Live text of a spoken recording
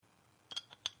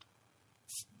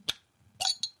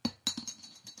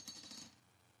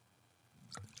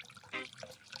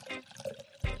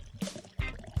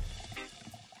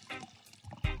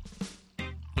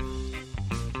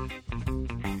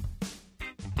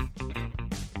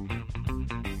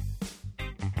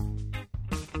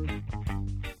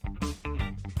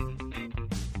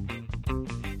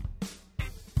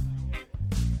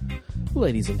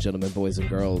Ladies and gentlemen, boys and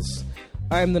girls,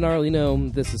 I'm the Gnarly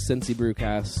Gnome. This is Cincy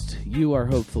Brewcast. You are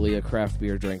hopefully a craft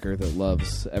beer drinker that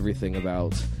loves everything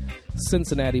about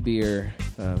Cincinnati beer.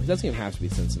 It doesn't even have to be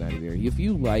Cincinnati beer. If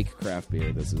you like craft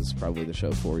beer, this is probably the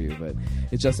show for you, but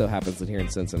it just so happens that here in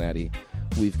Cincinnati,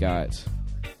 we've got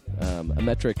a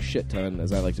metric shit ton,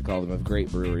 as I like to call them, of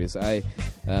great breweries.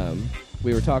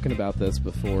 We were talking about this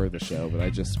before the show, but I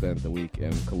just spent the week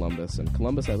in Columbus. And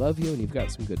Columbus, I love you, and you've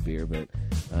got some good beer, but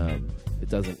it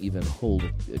doesn't even hold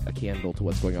a candle to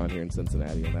what's going on here in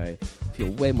Cincinnati. And I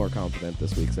feel way more confident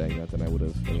this week saying that than I would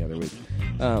have any other week.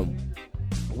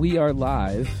 We are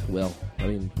live. Well, I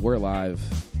mean, we're live.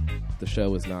 The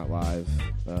show is not live.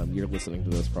 You're listening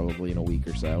to this probably in a week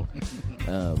or so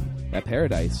at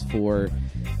Paradise for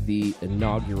the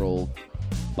inaugural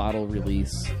bottle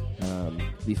release.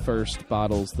 The first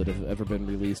bottles that have ever been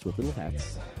released with little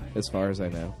hats, as far as I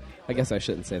know. I guess I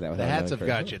shouldn't say that without the hats have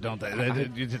knowing got you, don't they?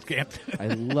 You just can't. I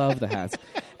love the hats.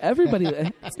 Everybody,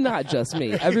 it's not just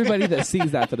me. Everybody that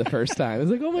sees that for the first time is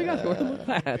like, oh my God, we're the little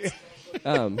hats.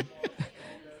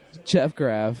 Jeff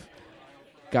Graff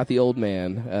got the old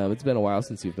man. It's been a while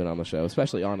since you've been on the show,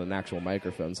 especially on an actual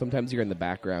microphone. Sometimes you're in the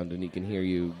background and you can hear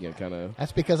you know, kind of.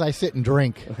 That's because I sit and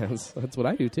drink. That's what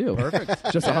I do too.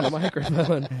 Perfect. Just on a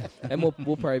microphone. And we'll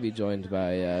probably be joined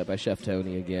by Chef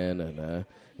Tony again, and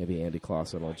maybe Andy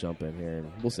Clausen will jump in here,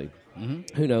 and we'll see.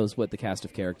 Mm-hmm. Who knows what the cast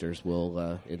of characters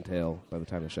will entail by the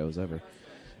time the show is over.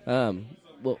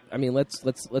 Well, I mean, let's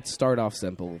start off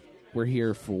simple. We're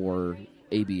here for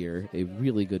a beer, a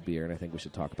really good beer, and I think we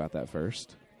should talk about that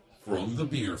first. From the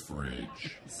beer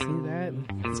fridge. See that?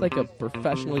 It's like a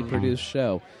professionally produced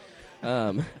show.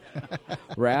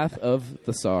 Wrath of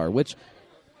the Tsar, which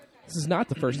this is not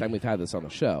the first time we've had this on the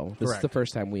show. This is the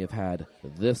first time we have had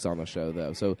this on the show,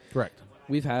 though. So correct.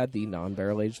 We've had the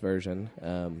non-barrel aged version,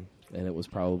 and it was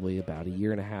probably about a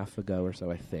year and a half ago or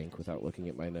so, I think, without looking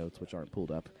at my notes, which aren't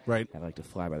pulled up. Right. I like to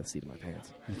fly by the seat of my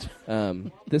pants.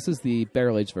 This is the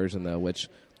barrel aged version, though, which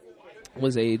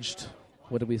was aged.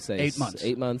 What did we say? 8 months.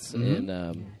 8 months.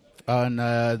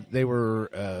 Mm-hmm. They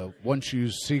were one-shoe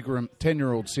Seagram,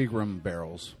 10-year-old Seagram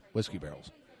barrels, whiskey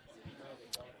barrels.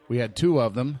 We had two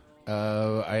of them.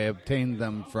 I obtained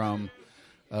them from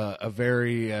a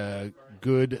very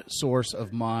good source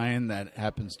of mine that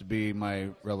happens to be my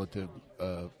relative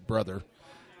brother.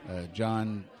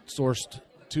 John sourced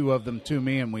two of them to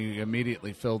me, and we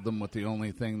immediately filled them with the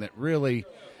only thing that really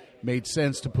made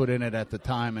sense to put in it at the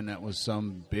time, and that was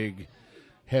some big,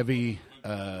 heavy,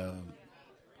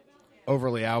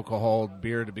 overly alcoholed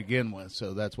beer to begin with.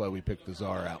 So that's why we picked the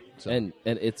Tsar out. So. And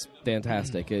it's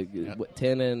fantastic.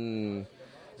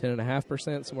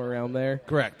 10.5%, somewhere around there.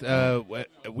 Correct.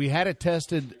 We had it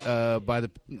tested by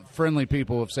the friendly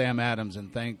people of Sam Adams,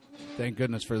 and thank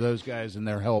goodness for those guys and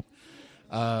their help,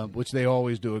 which they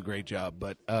always do a great job.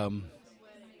 But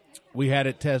we had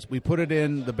it test. We put it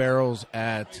in the barrels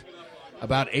at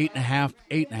about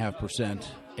 8.5%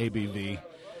 ABV,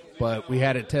 but we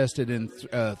had it tested in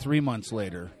 3 months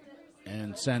later,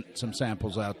 and sent some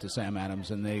samples out to Sam Adams,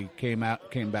 and they came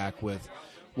back with.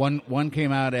 One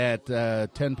came out at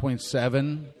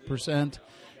 10.7%,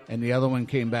 and the other one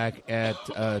came back at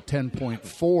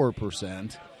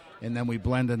 10.4%, and then we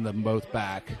blended them both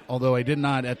back. Although I did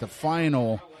not, at the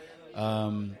final,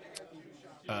 send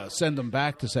them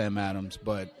back to Sam Adams,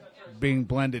 but being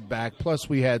blended back. Plus,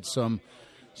 we had some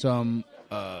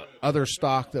other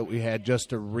stock that we had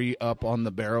just to re-up on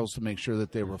the barrels to make sure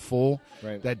that they were full.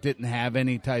 Right. That didn't have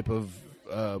any type of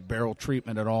barrel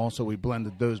treatment at all, so we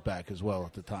blended those back as well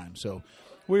at the time. So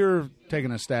we were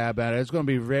taking a stab at it. It's going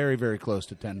to be very, very close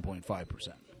to 10.5%.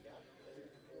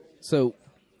 So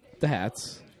the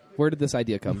hats, where did this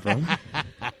idea come from?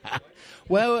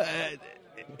 Well,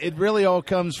 it really all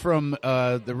comes from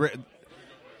the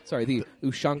Ushankas.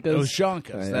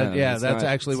 Ushankas. That's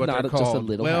actually what they're called. Just a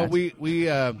little well,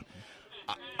 hat.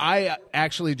 I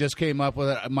actually just came up with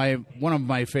it. One of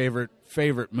my favorite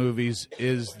movies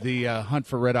is the Hunt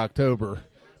for Red October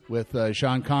with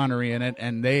Sean Connery in it,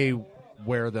 and they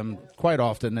wear them quite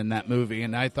often in that movie.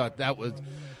 And I thought that would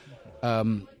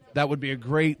be a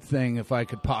great thing if I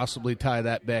could possibly tie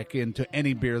that back into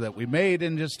any beer that we made,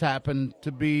 and just happened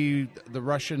to be the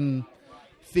Russian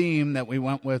theme that we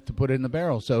went with to put in the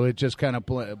barrel, so it just kind of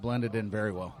blended in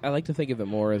very well. I like to think of it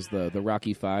more as the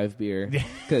Rocky V beer,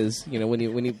 because when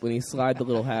you slide the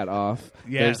little hat off,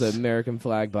 yes, there's an American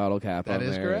flag bottle cap that on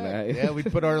is there. Correct. Yeah, we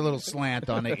put our little slant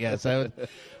on it. Yes,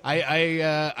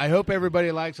 I hope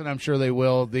everybody likes it. I'm sure they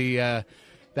will. The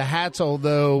The hats,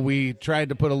 although we tried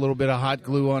to put a little bit of hot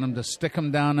glue on them to stick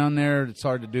them down on there, it's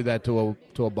hard to do that to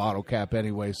a bottle cap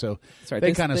anyway. So That's right.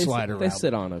 they kind of slide around. They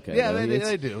sit on okay. Yeah, though.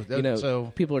 they do. You know,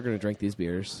 So people are going to drink these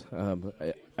beers.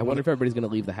 I wonder if everybody's going to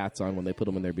leave the hats on when they put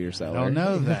them in their beer cellar. I don't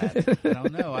know that. I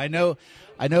don't know.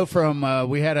 I know from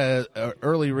we had a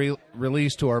early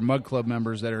release to our Mug Club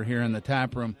members that are here in the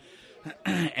tap room,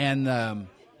 and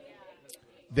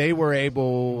they were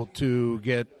able to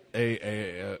get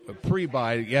a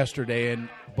pre-buy yesterday, and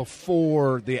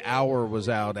before the hour was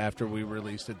out after we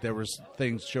released it, there was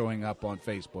things showing up on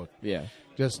Facebook. Yeah.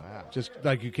 Just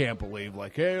like you can't believe,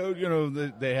 like, hey, you know,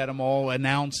 they had them all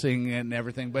announcing and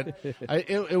everything. But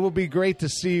it will be great to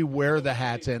see where the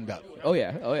hats end up. Oh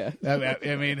yeah.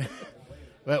 I mean,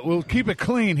 but we'll keep it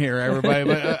clean here, everybody.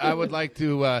 But I would like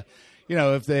to, you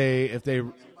know, if they,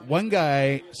 one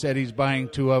guy said he's buying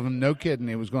 2 of them. No kidding,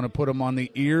 he was going to put them on the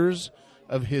ears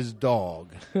of his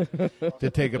dog to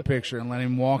take a picture and let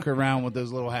him walk around with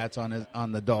those little hats on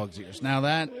the dog's ears. Now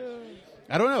that,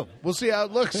 I don't know. We'll see how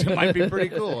it looks. It might be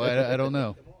pretty cool. I don't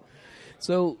know.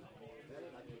 So,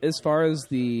 as far as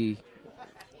the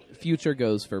future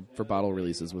goes for bottle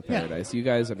releases with Paradise, you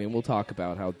guys, I mean, we'll talk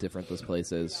about how different this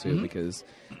place is too, because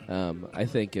I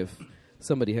think if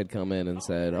somebody had come in and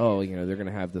said, oh, you know, they're going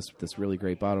to have this really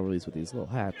great bottle release with these little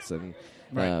hats and,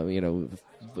 you know,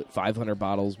 500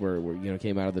 bottles were you know,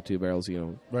 came out of the 2 barrels,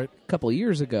 you know, a couple of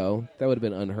years ago, that would have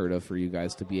been unheard of for you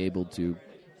guys to be able to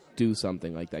do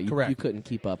something like that. You couldn't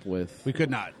keep up with. We could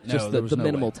not. No, just the no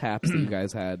minimal way. taps that you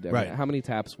guys had. I mean, how many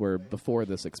taps were before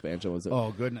this expansion? Was it?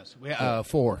 Oh goodness,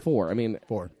 4. 4. I mean,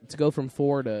 4 to go from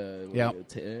 4 to what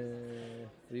do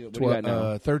you got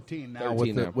now? 13 now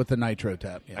 13 with the nitro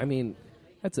tap. Yeah. I mean,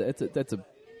 that's a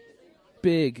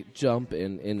big jump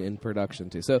in production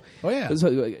too. So,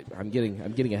 so I'm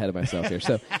getting ahead of myself here.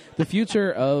 So, the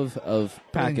future of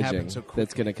packaging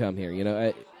that's going to come here, you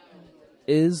know,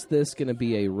 is this going to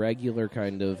be a regular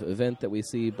kind of event that we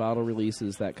see, bottle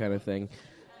releases, that kind of thing,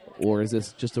 or is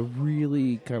this just a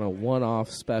really kind of one-off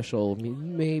special,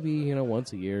 maybe, you know,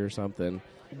 once a year or something?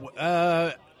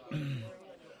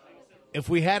 If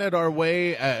we had it our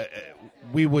way,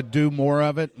 we would do more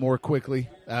of it more quickly.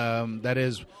 That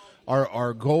is,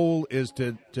 our goal is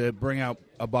to bring out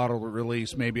a bottle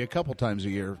release maybe a couple times a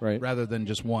year, rather than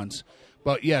just once.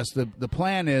 But yes, the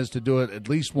plan is to do it at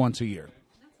least once a year.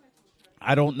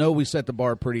 I don't know. We set the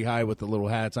bar pretty high with the little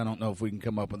hats. I don't know if we can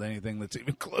come up with anything that's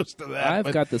even close to that.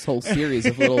 I've got this whole series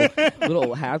of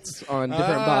little hats on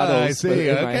different bottles. I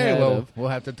see. Okay, well, we'll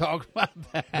have to talk about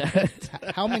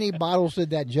that. How many bottles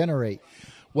did that generate?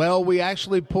 Well, we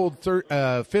actually pulled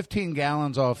 15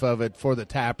 gallons off of it for the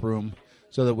tap room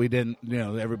so that we didn't, you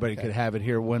know, everybody could have it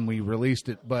here when we released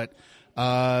it. But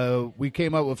we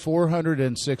came up with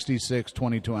 466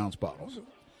 22-ounce bottles.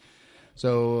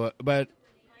 So, but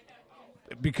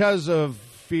because of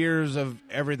fears of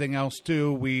everything else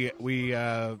too, we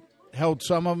held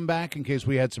some of them back in case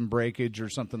we had some breakage or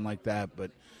something like that.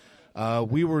 But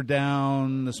we were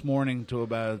down this morning to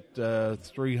about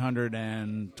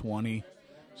 320.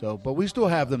 So, but we still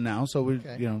have them now. So we,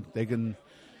 you know, they can.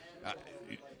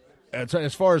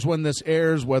 As far as when this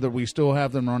airs, whether we still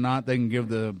have them or not, they can give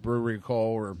the brewery a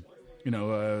call or, you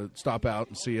know, stop out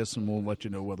and see us, and we'll let you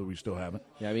know whether we still have it.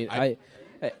 Yeah, I mean,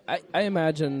 I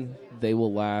imagine they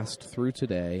will last through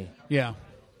today. Yeah.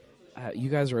 You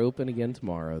guys are open again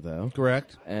tomorrow, though.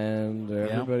 Correct. And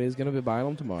everybody's going to be buying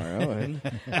them tomorrow. And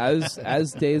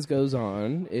as days goes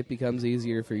on, it becomes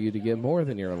easier for you to get more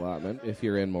than your allotment if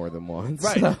you're in more than once.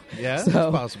 Right. So, that's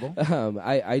possible.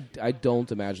 I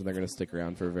don't imagine they're going to stick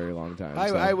around for a very long time.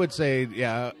 I would say,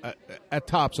 at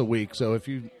tops a week. So if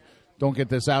you don't get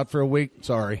this out for a week,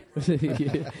 sorry.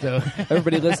 So,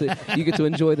 everybody listen, you get to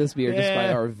enjoy this beer just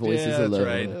by our voices alone. That's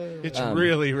right. It's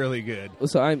really, really good.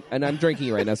 So I'm drinking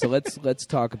it right now. So let's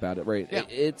talk about it. Right,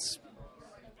 it's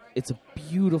a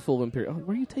beautiful imperial. Oh,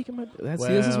 where are you taking my?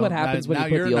 This is what happens when you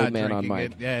put the old man on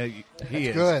mic. Yeah, he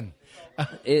is good.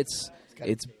 It's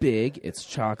big. It's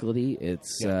chocolatey.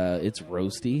 It's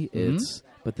roasty.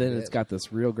 But then it's got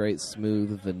this real great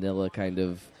smooth vanilla kind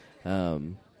of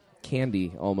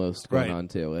candy almost going on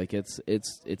too. Like it's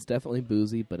definitely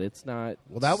boozy, but it's not.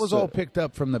 Well, that was all picked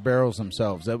up from the barrels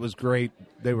themselves. That was great.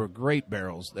 They were great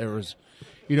barrels. There was,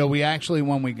 you know, we actually,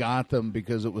 when we got them,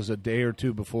 because it was a day or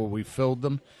two before we filled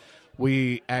them,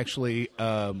 we actually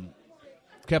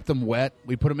kept them wet.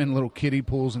 We put them in little kiddie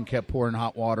pools and kept pouring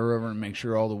hot water over and make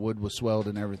sure all the wood was swelled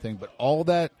and everything. But all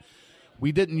that,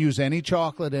 we didn't use any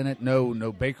chocolate in it.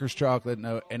 No baker's chocolate.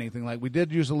 No anything like. We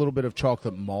did use a little bit of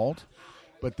chocolate malt.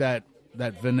 But that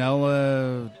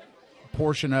vanilla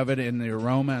portion of it in the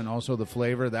aroma and also the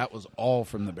flavor, that was all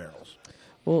from the barrels.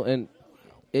 Well, and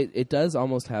it does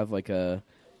almost have like a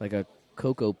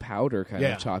cocoa powder kind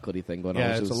Yeah. of chocolatey thing going on. Yeah,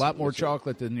 which it's is- a lot more which-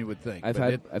 chocolate than you would think. I've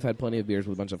but had plenty of beers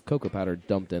with a bunch of cocoa powder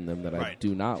dumped in them that I Right.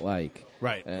 do not like.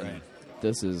 Right, And right.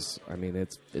 this is, I mean,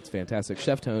 it's fantastic.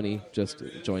 Chef Tony just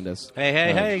joined us.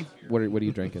 Hey. What are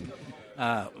you drinking?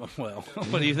 Well,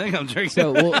 what do you think I'm drinking?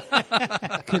 So, well,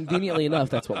 conveniently enough,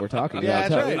 that's what we're talking Yeah, about. that's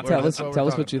Tell, right. tell That's us, what we're tell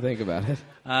us talking what you think about it.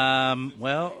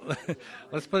 Well,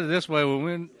 let's put it this way: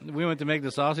 when we went to make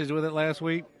the sausage with it last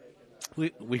week,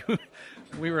 we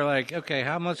were like, okay,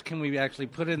 how much can we actually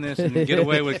put in this and get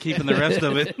away with keeping the rest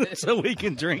of it so we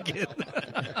can drink it?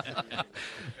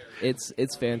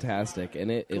 It's fantastic,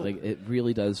 and it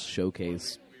really does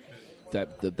showcase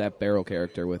that barrel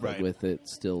character with Right. with it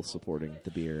still supporting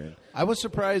the beer. And I was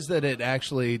surprised that it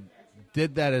actually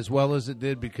did that as well as it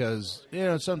did because,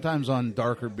 sometimes on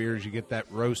darker beers you get that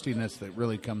roastiness that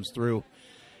really comes through.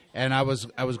 And I was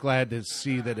glad to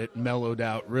see that it mellowed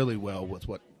out really well with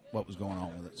what was going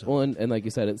on with it. So. well, and like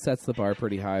you said, it sets the bar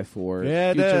pretty high for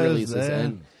Yeah, it future does, releases. yeah.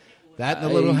 And That and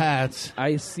the little hats.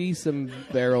 I see some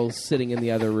barrels sitting in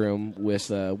the other room with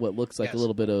what looks like Yes. a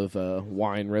little bit of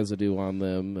wine residue on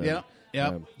them. And, Yep,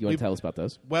 yep. you want to tell us about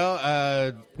those?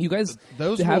 Well, You guys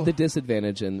those have will- the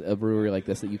disadvantage in a brewery like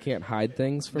this that you can't hide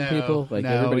things from no, people. Like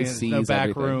no, everybody there's sees no back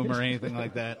everything. room or anything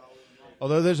like that.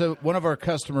 Although there's one of our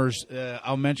customers,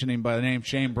 I'll mention him by the name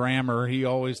Shane Brammer. He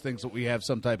always thinks that we have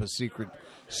some type of secret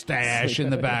stash in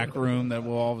the back room that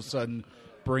will all of a sudden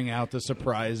bring out to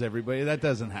surprise everybody. That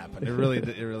doesn't happen. It really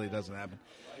doesn't happen.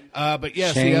 But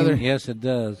yes, Shane, the other. yes, it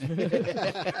does.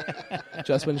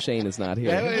 Just when Shane is not here.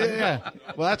 Yeah.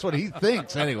 Well, that's what he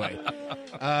thinks anyway.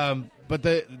 But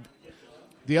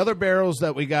the other barrels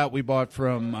that we bought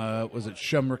from was it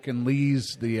Shumrick and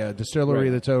Lee's, the distillery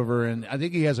Right. that's over, and I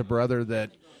think he has a brother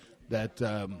that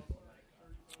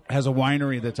has a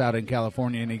winery that's out in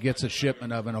California, and he gets a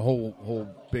shipment of them, a whole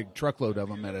big truckload of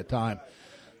them at a time.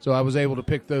 So I was able to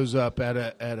pick those up at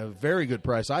a very good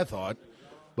price, I thought.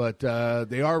 But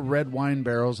they are red wine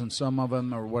barrels, and some of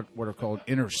them are what are called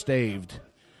interstaved.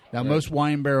 Now, most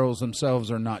wine barrels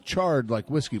themselves are not charred like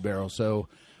whiskey barrels, so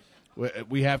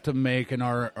we have to make, and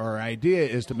our idea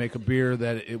is to make a beer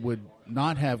that it would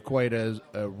not have quite a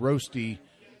roasty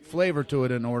flavor to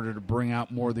it in order to bring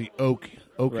out more the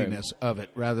oakiness of it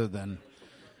rather than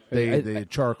the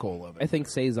charcoal of it. I think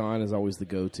Saison is always the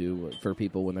go-to for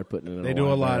people when they're putting it in They a do a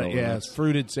wine lot barrel, of and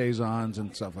fruited saisons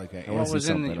and stuff like that. I wanna What see was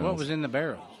in something what else. was in the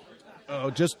barrels? Oh,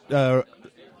 just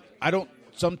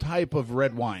some type of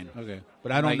red wine. Okay.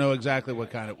 But I don't Like- know exactly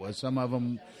what kind it was. Some of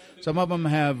them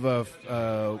have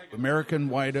American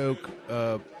white oak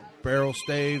barrel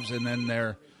staves, and then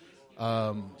they're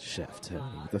Chef Tony,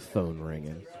 the phone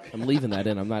ringing. I'm leaving that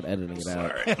in. I'm not editing it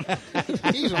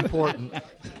out. He's important.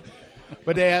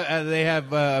 but they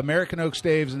have American oak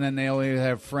staves, and then they only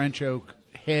have French oak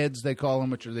heads, they call them,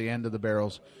 which are the end of the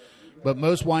barrels. But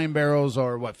most wine barrels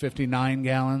are 59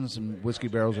 gallons, and whiskey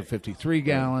barrels are 53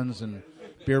 gallons, and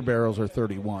beer barrels are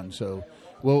 31. So,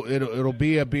 it'll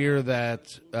be a beer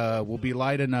that will be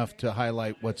light enough to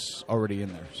highlight what's already in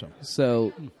there.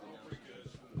 So,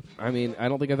 I mean, I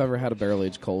don't think I've ever had a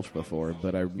barrel-aged Kolsch before,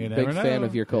 but I'm a big fan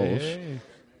of your Kolsch.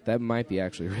 That might be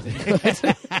actually really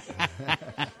good.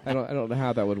 I don't know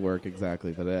how that would work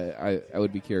exactly, but I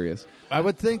would be curious. I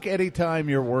would think anytime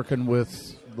you're working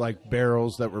with like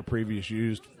barrels that were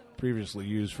previously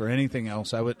used for anything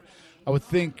else, I would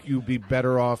think you'd be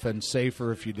better off and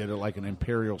safer if you did it like an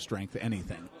imperial strength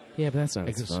anything. Yeah, but that's not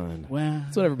as Because- fun. well,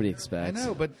 That's what everybody I expects.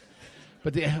 know, but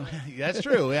that's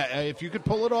true. Yeah, if you could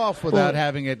pull it off without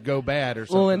having it go bad or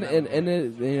something. Well, and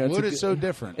it, it's wood a is good- so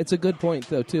different. It's a good point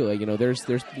though too. Like, there's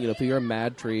if you're a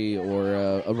Mad Tree or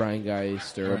a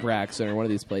Rheingeist or a Braxton or one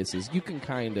of these places, you can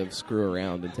kind of screw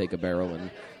around and take a barrel and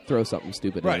throw something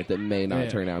stupid in Right. it that may not Yeah.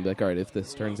 turn out. And be like, all right, if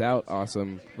this turns out,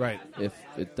 awesome. Right. If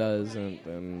it doesn't,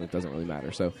 then it doesn't really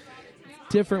matter. So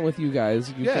different with you guys.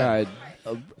 You've Yeah. got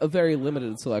a very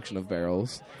limited selection of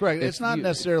barrels. Correct. If It's not you-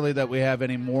 necessarily that we have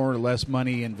any more or less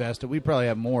money invested. We probably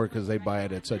have more because they buy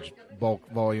it at such bulk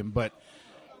volume. But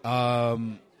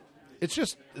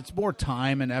it's more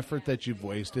time and effort that you've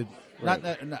wasted. Right.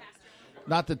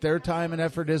 Not that their time and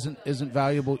effort isn't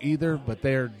valuable either, but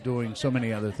they're doing so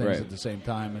many other things Right. at the same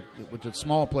time. With a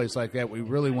small place like that, we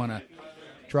really want to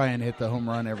try and hit the home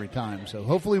run every time. So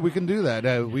hopefully we can do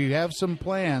that. We have some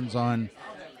plans on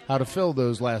how to fill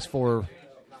those last four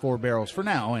barrels for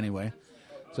now, anyway.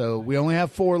 So we only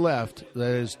have 4 left.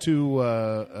 That is two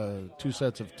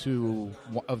sets of 2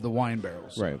 of the wine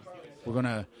barrels. Right. We're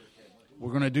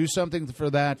gonna do something for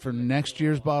that for next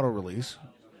year's bottle release.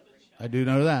 I do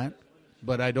know that,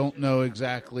 but I don't know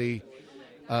exactly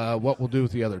what we'll do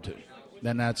with the other 2.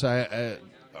 then that's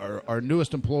our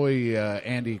newest employee,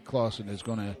 Andy Clausen, is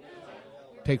going to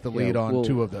take the lead on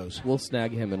 2 of those. We'll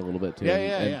snag him in a little bit too,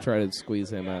 and try to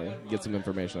squeeze him out, get some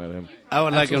information out of him. I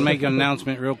would like to make an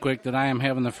announcement real quick that I am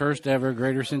having the first ever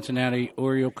Greater Cincinnati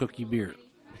Oreo cookie beer.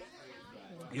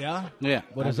 Yeah? Yeah.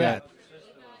 What is that?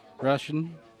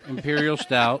 Russian Imperial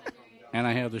Stout, and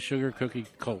I have the sugar cookie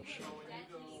Kolsch.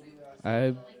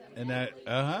 And that,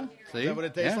 See? Is that what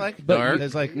it tastes like? But Dark.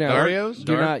 It's like No, Oreos?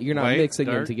 You're not white, mixing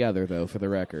them dark. together though. For the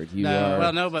record, you No. are.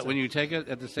 Well, no, but when you take it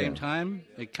at the same time,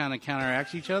 it kind of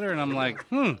counteracts each other, and I'm like,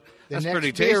 The that's next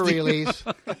pretty beer tasty. release.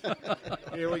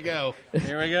 Here we go.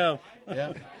 Here we go.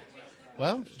 Yeah.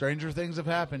 Well, stranger things have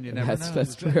happened. You never know.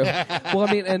 That's true. Well,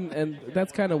 I mean, and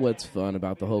that's kind of what's fun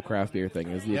about the whole craft beer thing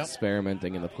is the Yep.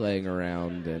 experimenting and the playing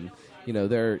around, and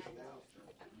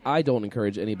I don't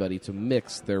encourage anybody to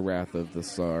mix their Wrath of the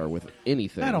Tsar with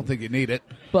anything. I don't think you need it.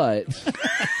 But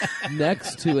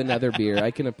next to another beer, I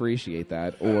can appreciate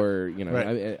that. Or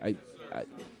Right. I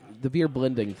the beer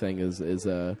blending thing is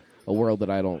a world that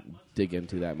I don't dig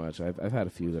into that much. I've had a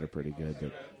few that are pretty good,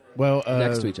 but Well,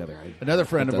 next to each other. another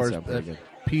friend that of does ours, sound pretty good.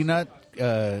 Peanut,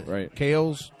 Right.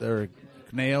 Kales, or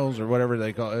Nails, or whatever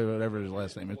they call it, whatever his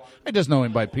last name is. I just know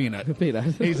him by Peanut. Peanut.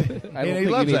 He's, I don't and think he you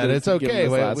loves need that. to It's give him okay.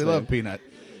 his We last love name. Peanut.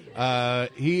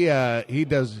 He's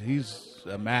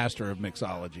a master of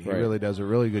mixology. He Right. really does a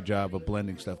really good job of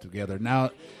blending stuff together.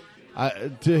 Now,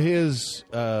 to his,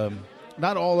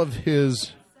 not all of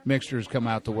his mixtures come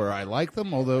out to where I like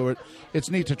them, although it's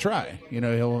neat to try.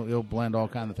 He'll blend all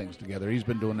kinds of things together. He's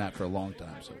been doing that for a long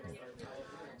time.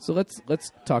 So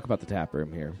let's talk about the tap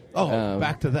room here.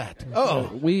 Back to that.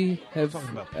 We have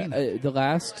about Peanut. the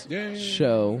last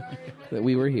show that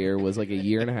we were here was like a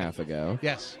year and a half ago.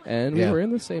 Yes. And we Yeah. were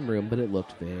in the same room, but it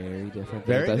looked very different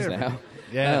Very than it does different. now.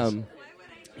 Yes.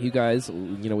 You guys,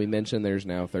 we mentioned there's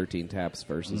now 13 taps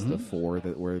versus the 4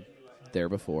 that were there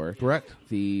before. Correct.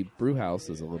 The brew house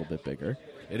is a little bit bigger.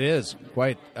 It is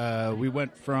quite. We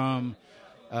went from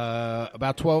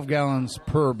about 12 gallons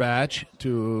per batch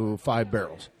to 5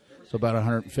 barrels. So about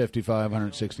 155,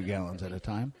 160 gallons at a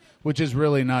time, which is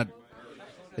really not.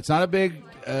 It's not a big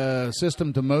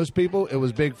system to most people. It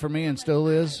was big for me and still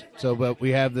is. So, but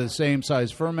we have the same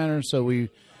size fermenter. So we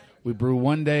brew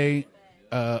one day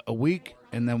a week,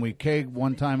 and then we keg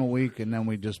one time a week, and then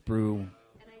we just brew,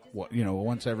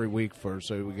 once every week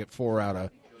so we get 4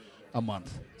 out a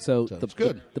month. So it's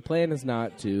good. The plan is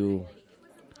not to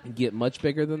get much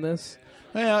bigger than this.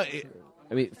 Well,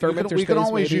 I mean, fermenter we can space,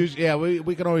 always maybe? use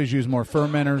we can always use more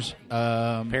fermenters.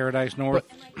 Paradise North.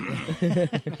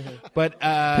 But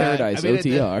Paradise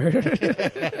OTR.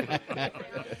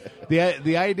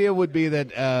 The idea would be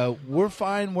that we're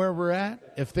fine where we're at.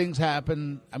 If things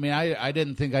happen, I mean, I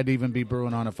didn't think I'd even be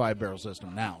brewing on a 5-barrel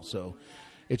system now. So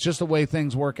it's just the way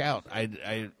things work out.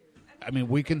 I mean,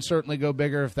 we can certainly go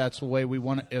bigger if that's the way we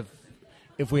want it.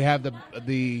 If we have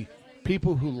the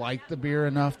people who like the beer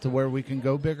enough to where we can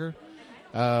go bigger.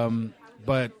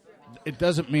 But it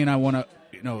doesn't mean I want to,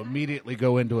 immediately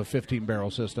go into a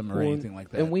 15-barrel system or anything like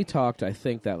that. And we talked, I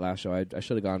think, that last show. I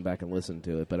should have gone back and listened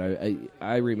to it, but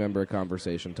I remember a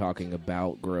conversation talking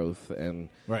about growth and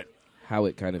right. how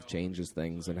it kind of changes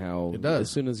things and how It does,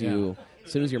 as soon as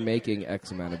you're making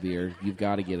X amount of beer, you've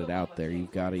got to get it out there.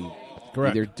 You've got to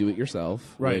Correct. either do it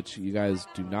yourself, Right. which you guys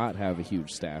do not have a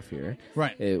huge staff here.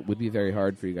 Right. It would be very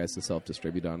hard for you guys to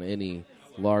self-distribute on any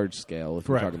large scale if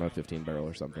Correct. we're talking about 15-barrel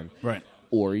or something. Right.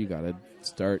 Or you got to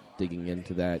start digging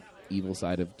into that evil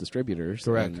side of distributors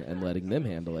Correct. and letting them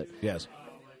handle it. Yes.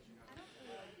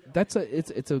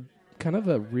 It's a kind of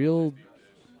a real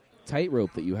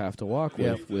tightrope that you have to walk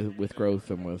Yeah. with growth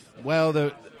and with Well,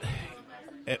 the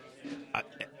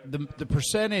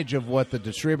percentage of what the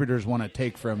distributors want to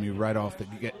take from you right off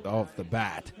the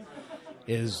bat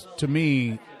is, to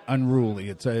me, unruly.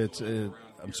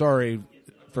 I'm sorry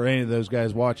for any of those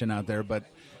guys watching out there,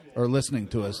 or listening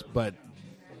to us, but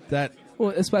that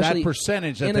especially that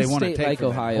percentage that in they a want to state take like from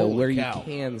them, Ohio holy where cow. you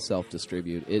can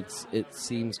self-distribute, it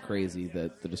seems crazy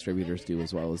that the distributors do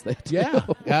as well as they do.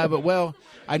 Yeah, but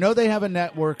I know they have a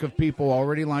network of people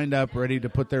already lined up, ready to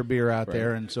put their beer out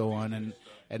there and so on,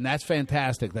 and that's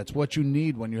fantastic. That's what you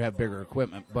need when you have bigger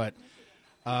equipment, but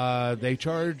they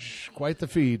charge quite the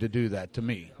fee to do that, to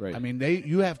me. Right. I mean,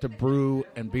 you have to brew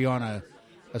and be on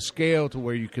a scale to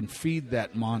where you can feed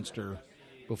that monster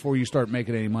before you start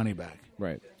making any money back.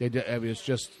 Right. It's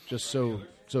just so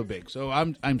big. So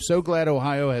I'm so glad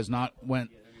Ohio has not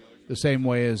went the same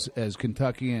way as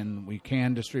Kentucky, and we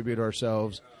can distribute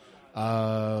ourselves.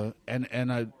 And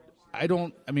I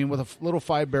don't. I mean, with a little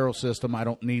 5-barrel system, I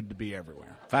don't need to be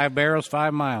everywhere. 5 barrels,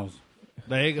 5 miles.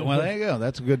 There you go. Well, there you go.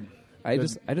 That's a good I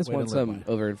just way to want live some by.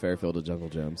 over in Fairfield at Jungle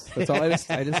Gems. That's all. I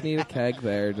just need a keg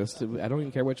there. I don't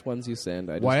even care which ones you send.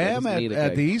 I am just need a at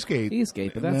keg. the Eastgate.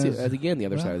 Eastgate, but that's again the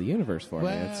other side of the universe for me.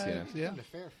 It's, yeah. To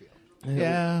Fairfield.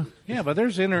 Yeah. Yeah, but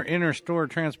there's inner store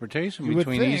transportation You would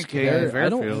between think. Eastgate and I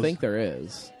Fairfield. don't think there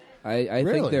is. I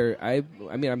Really? think there. I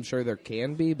mean, I'm sure there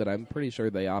can be, but I'm pretty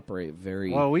sure they operate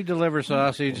very. Well, we deliver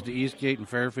sausage to Eastgate and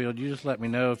Fairfield. You just let me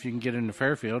know if you can get into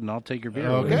Fairfield, and I'll take your beer.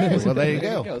 Okay. Well, there you There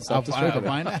you go. go. I'll Self-distributed.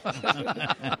 find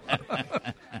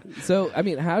out. So, I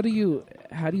mean, how do you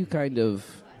kind of,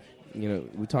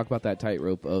 we talk about that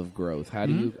tightrope of growth. How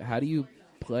do you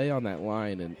play on that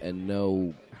line and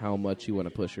know how much you want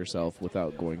to push yourself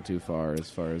without going too far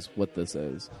as what this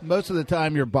is? Most of the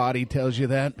time, your body tells you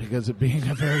that because it being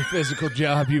a very physical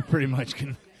job, you pretty much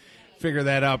can figure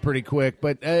that out pretty quick.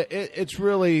 But it's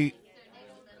really,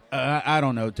 I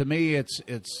don't know. To me,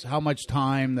 it's how much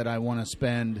time that I want to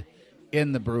spend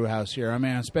in the brew house here. I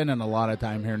mean, I'm spending a lot of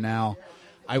time here now.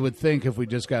 I would think if we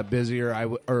just got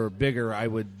busier, or bigger, I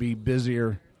would be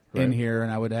busier in here,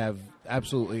 and I would have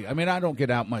absolutely. I mean, I don't get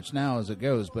out much now as it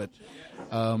goes, but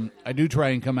I do try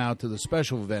and come out to the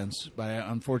special events. But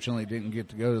I unfortunately didn't get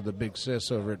to go to the Big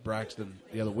Sis over at Braxton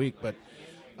the other week. But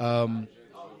I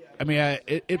mean,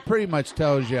 it pretty much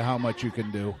tells you how much you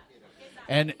can do,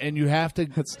 and you have to.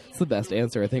 That's the best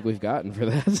answer I think we've gotten for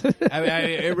that. I mean,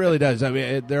 it really does. I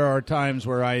mean, there are times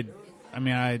where I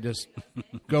just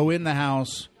go in the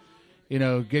house,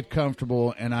 get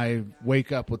comfortable, and I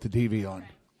wake up with the TV on.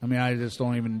 I mean, I just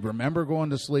don't even remember going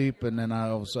to sleep, and then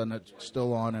all of a sudden it's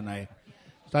still on, and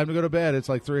it's time to go to bed. It's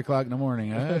like 3 o'clock in the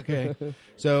morning. Okay.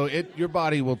 So your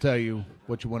body will tell you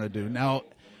what you want to do. Now,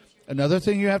 another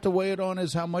thing you have to weigh it on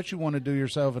is how much you want to do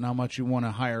yourself and how much you want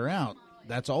to hire out.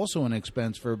 That's also an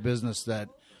expense for a business that,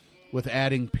 with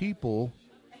adding people,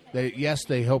 yes,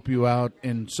 they help you out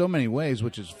in so many ways,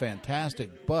 which is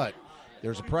fantastic, but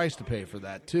there's a price to pay for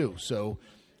that too. So,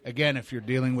 again, if you're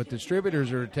dealing with distributors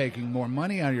who are taking more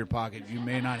money out of your pocket, you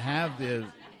may not have the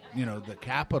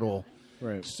capital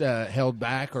held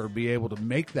back or be able to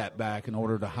make that back in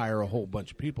order to hire a whole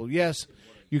bunch of people. Yes,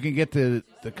 you can get the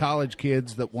college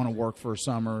kids that want to work for a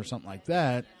summer or something like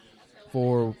that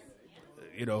for,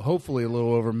 hopefully a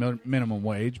little over minimum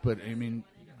wage, but I mean,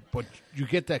 but you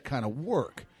get that kind of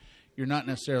work. You're not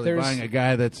necessarily buying a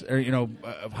guy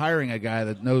hiring a guy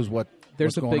that knows what's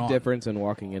There's a going big on. difference in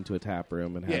walking into a tap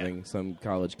room and having some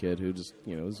college kid who just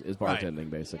is bartending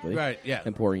basically, Right, yeah.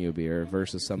 and pouring you a beer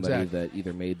versus somebody Exactly. that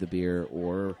either made the beer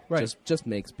or Right. just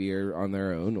makes beer on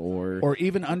their own or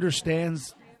even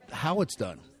understands how it's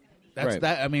done. That's Right.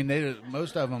 that. I mean,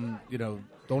 most of them,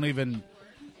 don't even.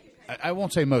 I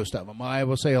won't say most of them. I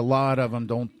will say a lot of them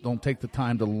don't take the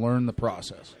time to learn the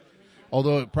process.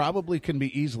 Although it probably can be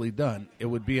easily done, it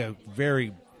would be a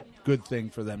very good thing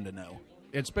for them to know,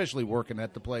 especially working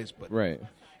at the place. But right.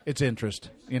 it's interest.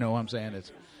 You know what I'm saying?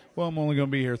 It's, well, I'm only going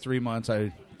to be here 3 months.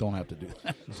 I don't have to do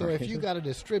that. So if you got a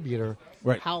distributor,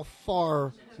 Right. how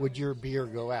far would your beer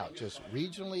go out? Just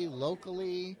regionally,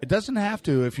 locally? It doesn't have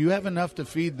to. If you have enough to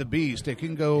feed the beast, it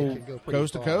can go, It can go pretty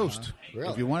coast to far, coast huh? Really?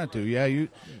 if you want it to. Yeah,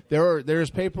 there's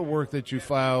paperwork that you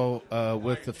file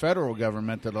with the federal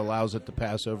government that allows it to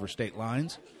pass over state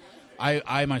lines.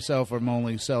 I myself am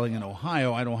only selling in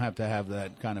Ohio. I don't have to have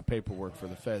that kind of paperwork for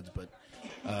the feds, but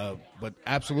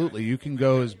absolutely, you can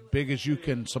go as big as you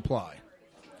can supply.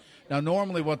 Now,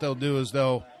 normally what they'll do is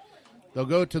they'll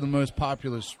go to the most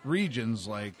populous regions,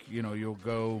 like, you'll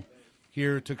go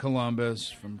here to Columbus,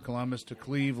 from Columbus to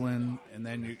Cleveland, and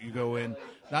then you go in,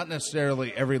 not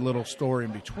necessarily every little store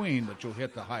in between, but you'll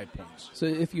hit the high points. So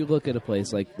if you look at a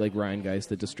place like Ryan Geist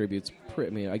that distributes,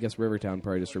 I guess Rivertown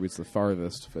probably distributes the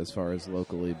farthest as far as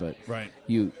locally, but Right.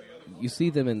 you see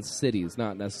them in cities,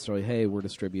 not necessarily, hey, we're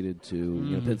distributed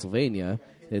to Pennsylvania.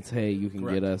 It's, hey, you can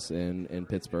Correct. get us in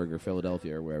Pittsburgh or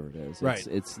Philadelphia or wherever it is. Right.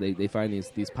 They find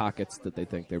these pockets that they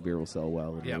think their beer will sell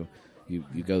well, and Yeah.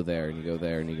 you go there and you go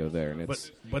there and you go there, and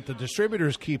it's But the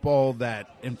distributors keep all that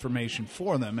information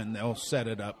for them, and they'll set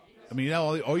it up. I mean,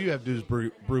 all you have to do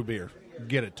is brew beer,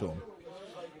 get it to them,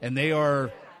 and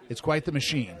it's quite the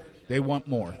machine. They want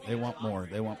more. They want more.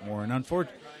 They want more. And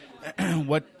unfortunately,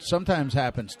 what sometimes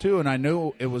happens too, and I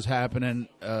knew it was happening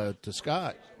to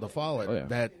Scott La Follette, Oh, yeah.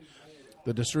 that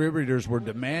the distributors were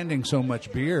demanding so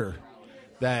much beer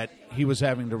that he was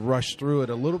having to rush through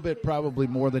it a little bit, probably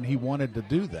more than he wanted to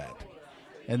do that.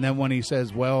 And then when he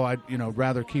says, "Well, I'd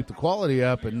rather keep the quality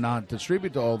up and not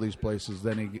distribute to all these places,"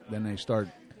 then they start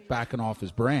backing off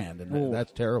his brand, and Well,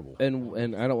 that's terrible.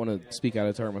 And I don't want to speak out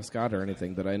of turn with Scott or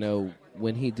anything, but I know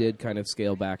when he did kind of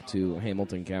scale back to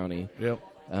Hamilton County, Yep.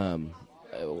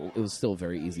 it was still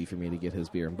very easy for me to get his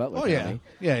beer in Butler Oh yeah, County.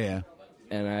 yeah.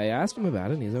 And I asked him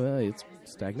about it, and he's like, well, it's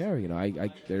Stagnero. You know, I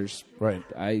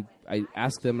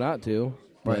asked them not to,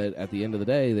 but at the end of the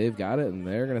day, they've got it, and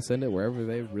they're going to send it wherever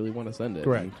they really want to send it.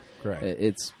 Correct. And Correct.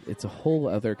 It's a whole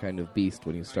other kind of beast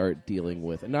when you start dealing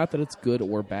with, not that it's good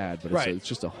or bad, but it's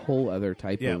just a whole other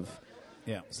type of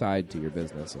side to your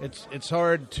business. It's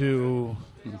hard to,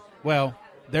 well,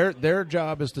 their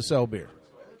job is to sell beer,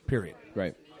 period.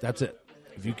 Right. That's it.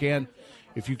 If you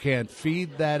can't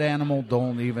feed that animal,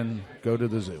 don't even go to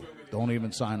the zoo. Don't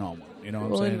even sign on one. You know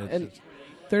what I'm saying? And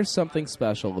there's something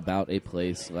special about a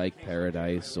place like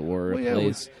Paradise or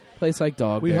a place like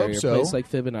Dogberry, we hope or a so. place like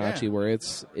Fibonacci, where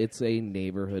it's a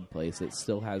neighborhood place. It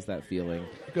still has that feeling.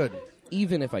 Good.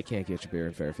 Even if I can't get your beer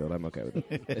in Fairfield, I'm okay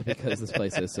with it because this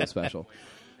place is so special.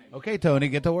 Okay, Tony,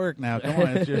 get to work now. Come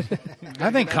on. It's just,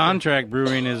 I think contract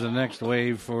brewing is the next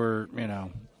wave for,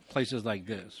 places like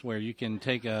this, where you can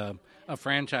take a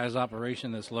franchise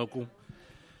operation that's local,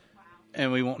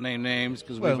 and we won't name names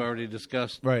because we've already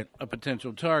discussed a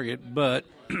potential target, but,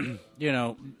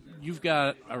 you've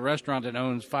got a restaurant that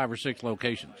owns 5 or 6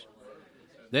 locations.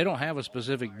 They don't have a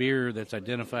specific beer that's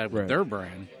identified with their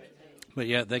brand, but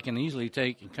yet they can easily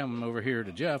take and come over here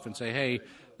to Jeff and say, hey,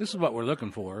 this is what we're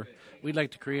looking for. We'd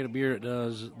like to create a beer that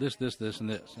does this, this, this, and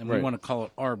this, and we want to call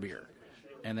it our beer.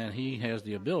 And then he has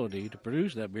the ability to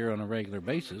produce that beer on a regular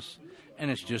basis,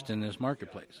 and it's just in this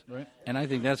marketplace. Right. And I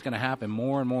think that's going to happen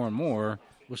more and more and more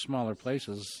with smaller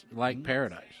places like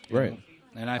Paradise. Right.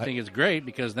 And I think it's great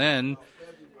because then,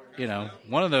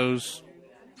 one of those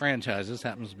franchises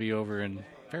happens to be over in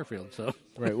Fairfield. So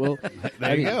Right. Well,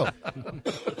 there you go.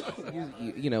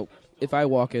 If I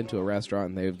walk into a restaurant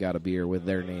and they've got a beer with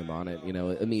their name on it,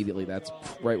 immediately that's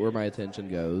right where my attention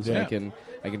goes. Yeah. I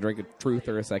can drink a Truth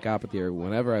or a Psychopathy or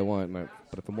whenever I want. But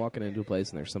if I'm walking into a place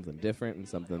and there's something different and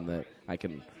something that I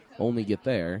can only get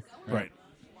there, Right.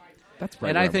 that's right.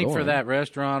 And where I I'm think for going. that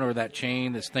restaurant or that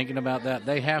chain that's thinking about that,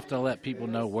 they have to let people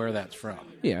know where that's from.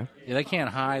 Yeah. They can't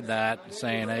hide that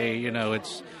saying, hey,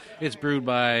 it's brewed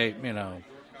by,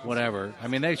 whatever. I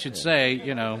mean, they should say,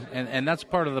 and that's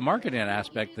part of the marketing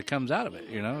aspect that comes out of it,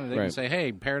 They can say,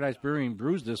 hey, Paradise Brewing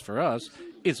brews this for us.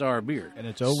 It's our beer. And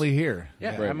it's only here.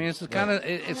 Yeah, Right. I mean, it's the kind of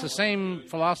it's the same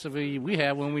philosophy we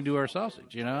have when we do our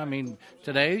sausage. I mean,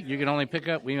 today you can only pick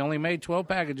up. We only made 12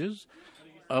 packages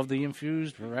of the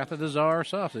infused Wrath of the Tsar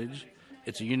sausage.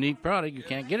 It's a unique product. You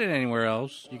can't get it anywhere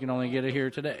else. You can only get it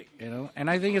here today. And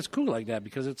I think it's cool like that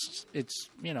because it's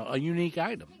a unique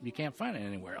item. You can't find it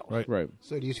anywhere else. Right. Right.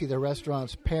 So do you see the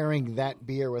restaurants pairing that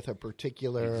beer with a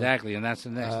particular Exactly, and that's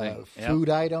the next thing. food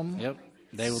item? Yep.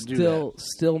 They will do that.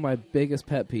 Still, my biggest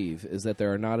pet peeve is that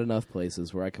there are not enough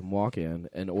places where I can walk in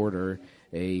and order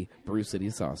a Brew City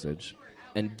sausage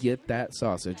and get that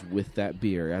sausage with that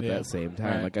beer at that same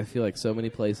time. Right. Like, I feel like so many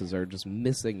places are just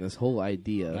missing this whole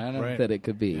idea I know. that it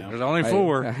could be. There's only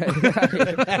 4.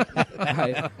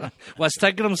 I- What's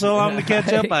taking them so long to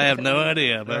catch up? I have no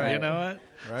idea, but you know what?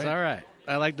 Right. It's all right.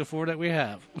 I like the 4 that we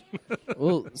have.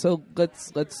 well, so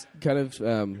let's kind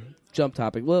of jump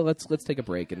topic. Well, let's take a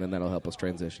break, and then that'll help us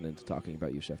transition into talking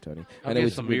about you, Chef Tony. I'll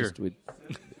get some beer.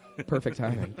 Perfect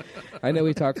timing. I know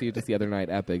we talked to you just the other night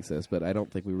at Big Sis, but I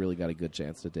don't think we really got a good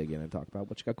chance to dig in and talk about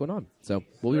what you got going on. So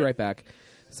we'll be right back.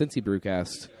 Cincy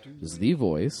Brewcast is the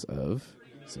voice of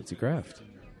Cincy Craft.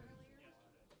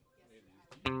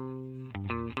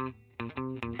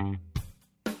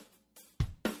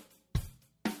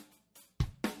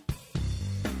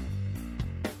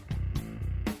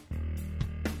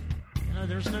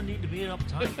 There's no need to be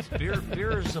uptight.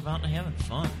 Beer is about having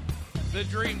fun. The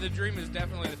dream is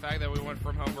definitely the fact that we went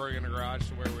from home brewing in a garage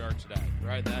to where we are today.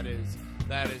 Right, that is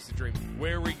the dream.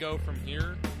 Where we go from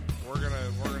here, we're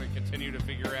gonna continue to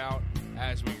figure out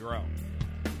as we grow.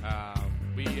 And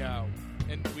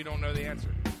we don't know the answer.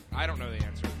 I don't know the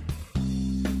answer.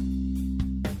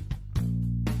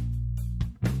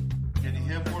 Can you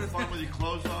have more fun with your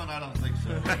clothes on? I don't think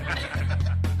so.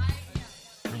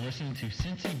 You're listening to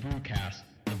Cincy Brewcast,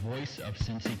 the voice of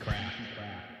Cincy Craft.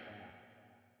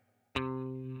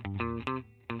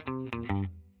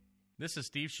 This is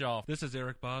Steve Shaw. This is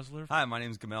Eric Bosler. Hi, my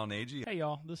name is Gamal Nagy. Hey,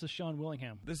 y'all. This is Sean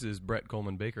Willingham. This is Brett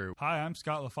Coleman Baker. Hi, I'm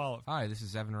Scott LaFollette. Hi, this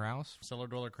is Evan Rouse. Cellar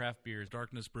Dweller Craft Beers.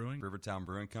 Darkness Brewing. Rivertown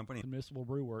Brewing Company. Municipal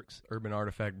Brew Works. Urban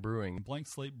Artifact Brewing. Blank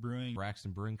Slate Brewing.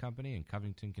 Braxton Brewing Company in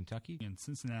Covington, Kentucky. In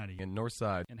Cincinnati. In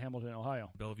Northside. In Hamilton,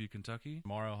 Ohio. Bellevue, Kentucky.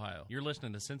 Mar, Ohio. You're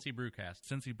listening to Cincy Brewcast.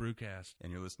 Cincy Brewcast.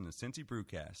 And you're listening to Cincy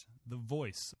Brewcast. The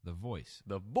voice. The voice.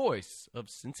 The voice of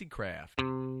Cincy Craft.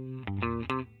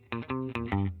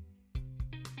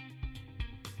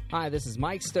 Hi, this is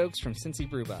Mike Stokes from Cincy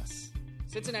Brew Bus.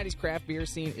 Cincinnati's craft beer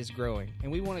scene is growing, and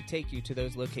we want to take you to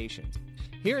those locations.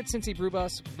 Here at Cincy Brew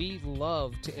Bus, we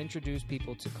love to introduce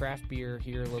people to craft beer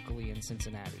here locally in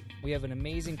Cincinnati. We have an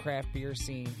amazing craft beer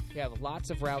scene. We have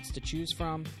lots of routes to choose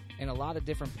from and a lot of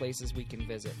different places we can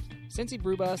visit. Cincy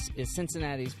Brew Bus is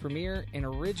Cincinnati's premier and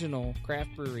original craft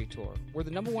brewery tour. We're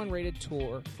the #1 rated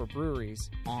tour for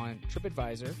breweries on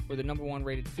TripAdvisor. We're the #1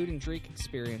 rated food and drink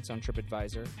experience on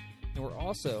TripAdvisor. And we're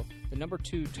also the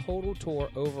 #2 total tour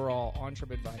overall on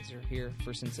TripAdvisor here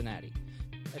for Cincinnati.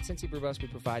 At Cincy Brew Bus, we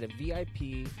provide a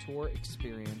VIP tour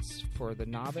experience for the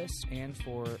novice and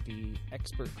for the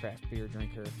expert craft beer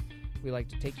drinker. We like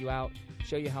to take you out,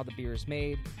 show you how the beer is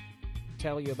made,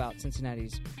 tell you about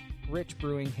Cincinnati's rich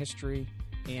brewing history,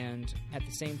 and at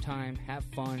the same time, have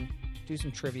fun, do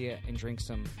some trivia, and drink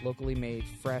some locally made,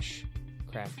 fresh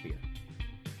craft beer.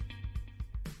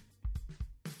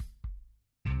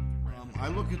 I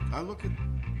look at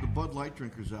the Bud Light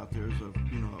drinkers out there as a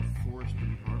forest to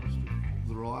be harvested.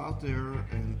 They're all out there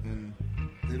and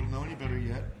they don't know any better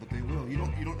yet, but they will. You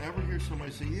don't ever hear somebody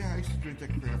say, "Yeah, I used to drink that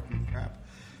craft beer crap,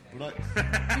 but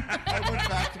I went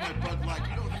back to my Bud Light."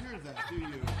 You don't hear that, do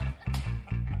you?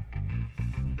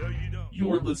 No, you don't.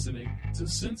 You're listening to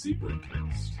Cincy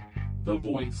Brewcast, the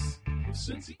voice of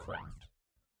Cincy Craft.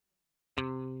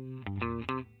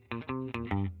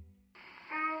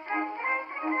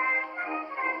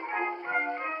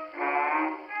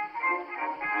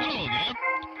 Hello there.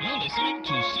 You're listening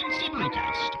to Cincy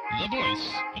Brewcast, the voice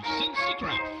of Cincy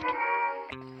Craft.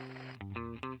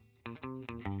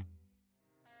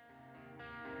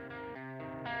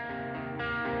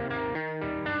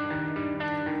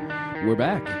 We're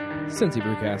back. Cincy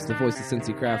Brewcast, the voice of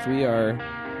Cincy Craft. We are,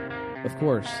 of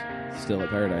course, still at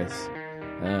Paradise.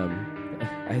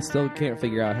 I still can't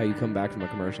figure out how you come back from a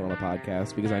commercial on a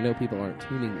podcast because I know people aren't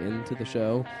tuning into the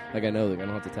show. Like, I know that I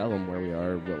don't have to tell them where we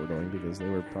are, what we're doing, because they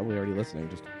were probably already listening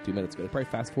just 2 minutes ago. They probably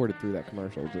fast-forwarded through that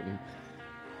commercial. Didn't.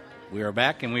 We are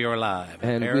back and we are live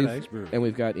at Paradise Brewery. And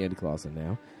we've got Andy Clausen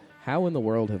now. How in the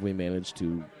world have we managed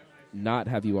to not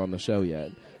have you on the show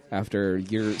yet after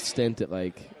your stint at,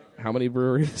 like, how many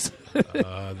breweries?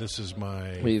 This is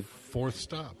my fourth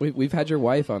stop. We've had your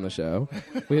wife on the show.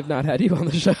 We have not had you on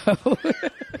the show.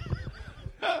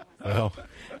 Well,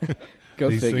 Go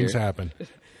these figure. things happen.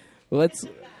 Well,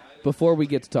 before we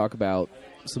get to talk about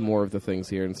some more of the things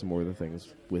here and some more of the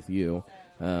things with you,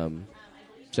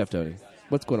 Chef Tony,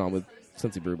 what's going on with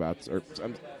Cincy Brew Bots or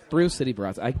Brew City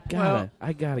Brats? I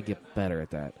gotta get better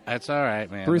at that. That's all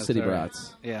right, man. Brew That's City all right.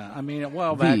 Brats. Yeah, I mean, a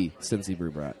while back, the Cincy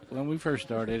Brew Brat. When we first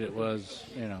started, it was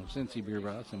Cincy Brew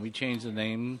Brats, and we changed the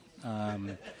name.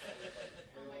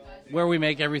 Where we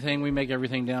make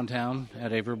everything downtown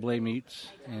at Averblay Meats,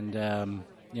 and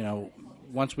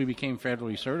once we became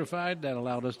federally certified, that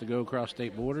allowed us to go across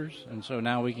state borders, and so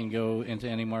now we can go into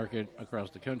any market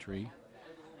across the country,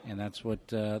 and that's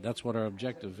what our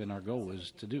objective and our goal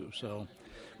is to do. So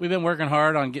we've been working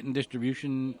hard on getting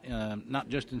distribution, not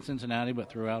just in Cincinnati but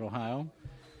throughout Ohio,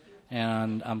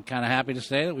 and I'm kind of happy to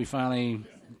say that we finally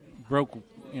broke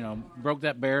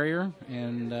that barrier,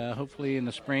 and hopefully in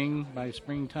the spring, by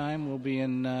springtime, we'll be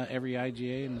in every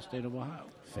IGA in the state of Ohio.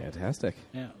 Fantastic.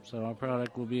 Yeah, so our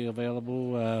product will be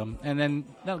available, and then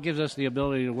that gives us the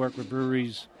ability to work with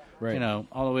breweries, right.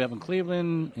 All the way up in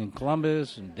Cleveland, in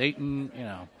Columbus, and Dayton.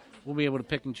 We'll be able to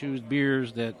pick and choose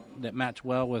beers that match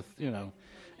well with,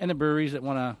 and the breweries that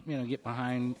want to, get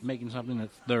behind making something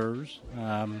that's theirs.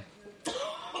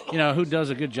 Who does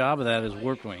a good job of that is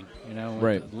Warpwing.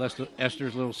 Right.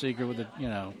 Esther's little secret with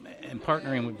and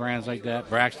partnering with brands like that.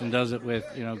 Braxton does it with,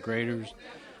 graders.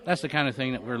 That's the kind of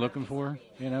thing that we're looking for,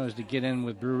 is to get in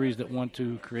with breweries that want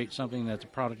to create something that's a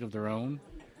product of their own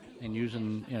and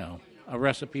using, a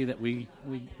recipe that we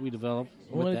develop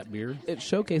with that beer. It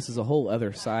showcases a whole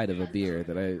other side of a beer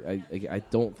that I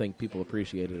don't think people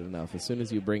appreciate it enough. As soon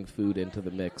as you bring food into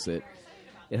the mix, it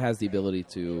has the ability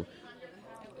to.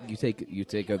 You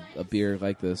take a beer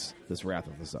like this Wrath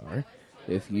of the Tsar.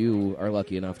 If you are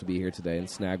lucky enough to be here today and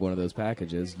snag one of those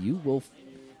packages, you will.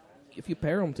 If you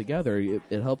pair them together,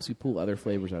 it helps you pull other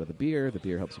flavors out of the beer. The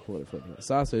beer helps you pull other flavors out of the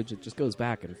sausage. It just goes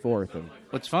back and forth. And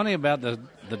what's funny about the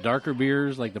darker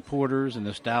beers, like the porters and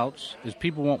the stouts, is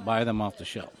people won't buy them off the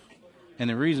shelf. And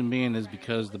the reason being is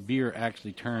because the beer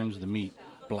actually turns the meat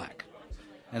black.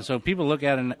 And so people look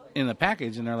at it in the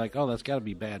package and they're like, "Oh, that's got to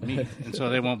be bad meat," and so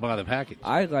they won't buy the package.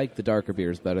 I like the darker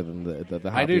beers better than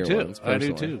the hot beer ones. I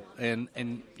do too. And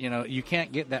you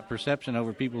can't get that perception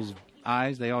over people's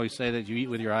eyes. They always say that you eat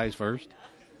with your eyes first.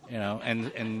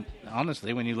 And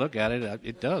honestly, when you look at it,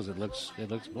 it does. It looks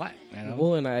black.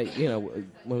 Well, and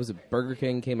what was it? Burger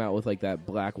King came out with like that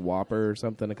black Whopper or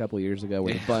something a couple years ago,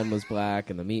 where the bun was black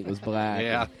and the meat was black.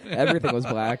 Yeah, and everything was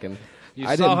black, and You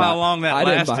I saw didn't how buy- long that I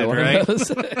didn't lasted, buy one right? of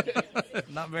those.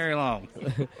 Not very long.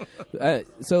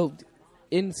 So,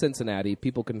 in Cincinnati,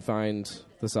 people can find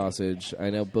the sausage. I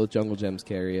know both Jungle Gems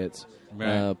carry it.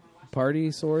 Right.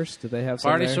 Party Source, do they have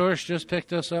some Party there? Source just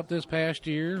picked us up this past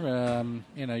year.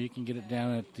 You can get it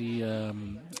down at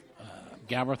the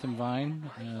Galbraith and Vine.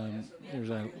 There's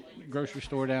a grocery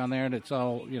store down there that's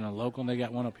all local, and they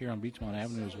got one up here on Beachmont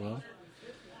Avenue as well.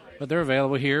 But they're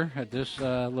available here at this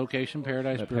location,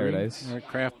 Paradise At Brewing. Paradise. They're at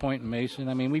Craft Point and Mason.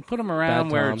 I mean, we put them around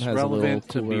Bad where Tom it's has relevant a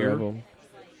to little cooler beer. of 'em.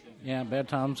 Yeah, Bad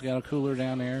Tom's got a cooler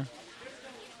down there.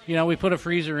 We put a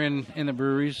freezer in the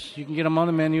breweries. You can get them on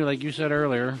the menu, like you said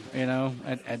earlier,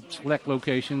 at select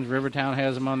locations. Rivertown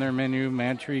has them on their menu.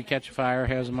 Mantree Catch a Fire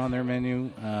has them on their menu.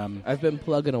 I've been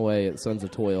plugging away at Sons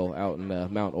of Toil out in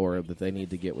Mount Orab that they need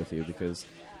to get with you because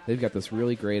they've got this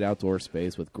really great outdoor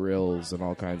space with grills and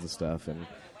all kinds of stuff, and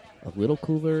a little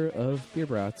cooler of beer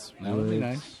brats That would be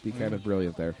nice. Be kind of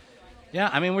brilliant there. Yeah,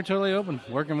 I mean, we're totally open.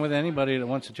 Working with anybody that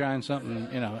wants to try something,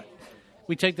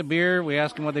 We take the beer, we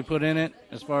ask them what they put in it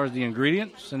as far as the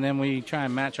ingredients, and then we try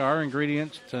and match our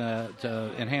ingredients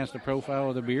to enhance the profile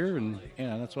of the beer, and,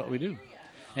 that's what we do.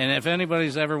 And if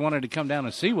anybody's ever wanted to come down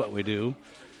and see what we do,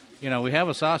 we have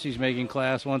a sausage making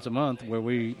class once a month where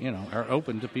we, are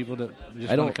open to people that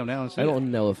just want to come down and see I it.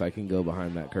 don't know if I can go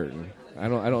behind that curtain. I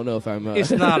don't know if I'm.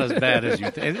 It's not as bad as you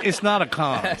think. It's not a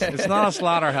Conn's. It's not a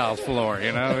slaughterhouse floor.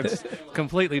 It's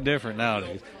completely different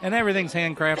nowadays. And everything's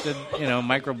handcrafted.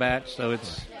 Micro batch. So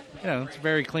it's it's a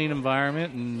very clean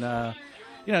environment,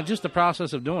 and just the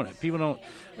process of doing it. People don't.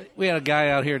 We had a guy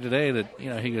out here today that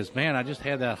he goes, man, I just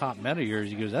had that hot meta of yours.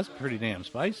 He goes, that's pretty damn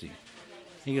spicy.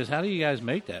 He goes, how do you guys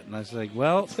make that? And I was like,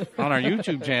 well, on our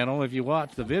YouTube channel, if you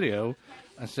watch the video.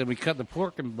 I said we cut the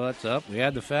pork and butts up, we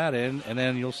add the fat in, and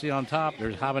then you'll see on top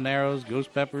there's habaneros,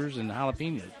 ghost peppers, and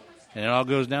jalapenos. And it all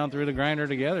goes down through the grinder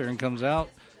together and comes out,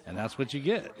 and that's what you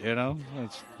get,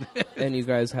 It's And you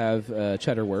guys have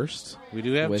cheddar wurst. We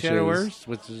do have which cheddar is- wurst,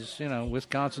 which is,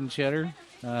 Wisconsin cheddar.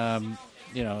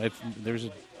 If there's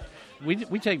we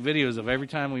take videos of every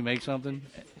time we make something.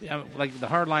 Like the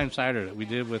hard lime cider that we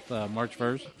did with March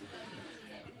 1st.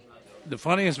 The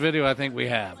funniest video I think we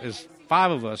have is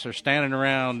 5 of us are standing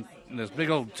around in this big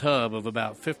old tub of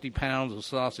about 50 pounds of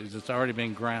sausage that's already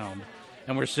been ground.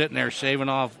 And we're sitting there shaving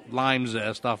off lime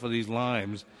zest off of these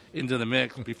limes into the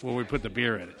mix before we put the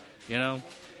beer in it,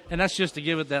 And that's just to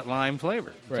give it that lime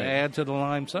flavor, Right. to add to the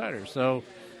lime cider. So,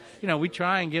 we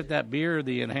try and give that beer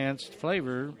the enhanced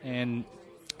flavor, and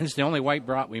it's the only white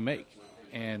brat we make.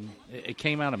 And it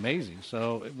came out amazing.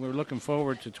 So we're looking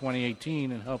forward to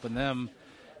 2018 and helping them,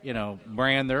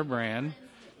 brand their brand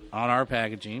on our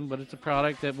packaging, but it's a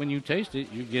product that when you taste it,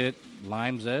 you get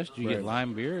lime zest, you Right. get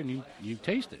lime beer, and you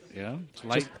taste it. It's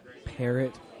like Just pair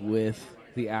it with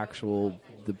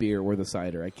the beer or the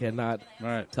cider. I cannot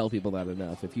tell people that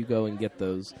enough. If you go and get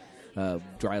those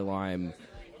dry lime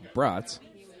brats,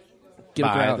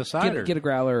 Buy the cider. Get a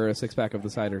growler or a 6-pack of the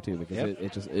cider too, because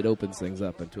Yep. it opens things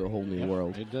up into a whole new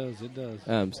world. It does. It does.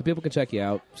 So people can check you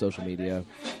out, social media,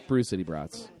 Brew City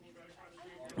Brats.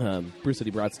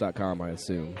 BrewCityBrats.com, I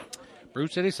assume.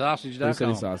 BrewCitySausage.com.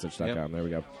 BrewCitySausage.com. Yep. There we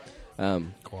go.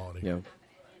 Quality.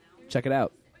 Check it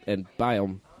out and buy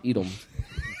them, eat them.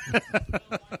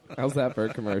 How's that for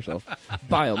a commercial?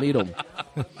 Buy them, eat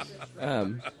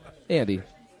them. Andy.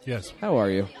 Yes. How are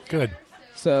you? Good.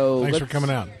 So Thanks for coming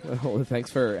out. Well,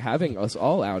 thanks for having us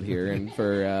all out here and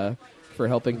for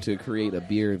helping to create a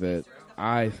beer that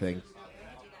I think,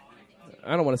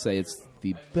 I don't want to say it's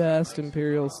the best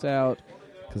Imperial Stout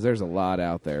because there's a lot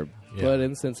out there. Yeah. But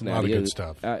in Cincinnati, A lot of good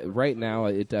stuff. Right now,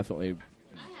 it definitely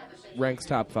ranks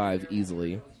top 5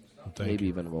 easily. Thank Maybe you.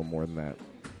 even a little more than that.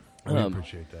 We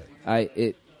appreciate that.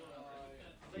 It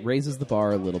raises the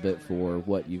bar a little bit for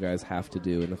what you guys have to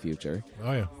do in the future.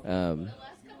 Oh yeah.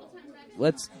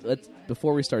 Let's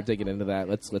before we start digging into that,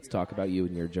 let's talk about you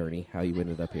and your journey, how you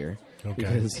ended up here. Okay.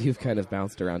 Because you've kind of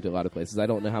bounced around to a lot of places. I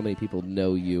don't know how many people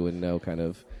know you and know kind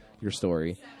of your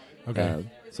story. Okay.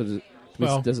 So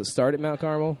does it start at Mount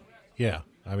Carmel? Yeah.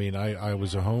 I mean, I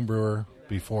was a home brewer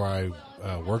before I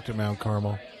worked at Mount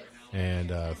Carmel, and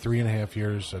 3.5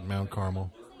 years at Mount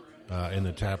Carmel in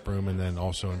the tap room, and then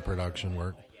also in production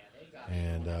work.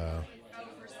 And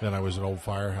then I was at Old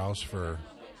Firehouse for a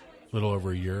little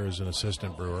over a year as an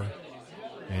assistant brewer.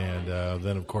 And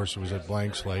then, of course, it was at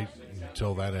Blank Slate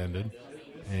until that ended.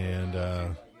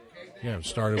 And,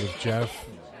 started with Jeff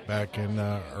back in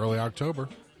early October.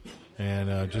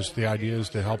 And just the idea is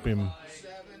to help him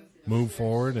move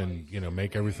forward and,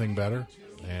 make everything better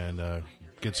and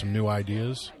get some new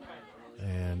ideas.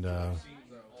 And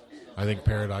I think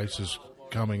Paradise is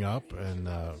coming up, and,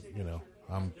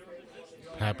 I'm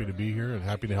happy to be here and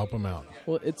happy to help them out.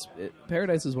 Well,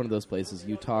 Paradise is one of those places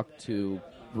you talk to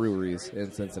breweries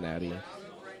in Cincinnati,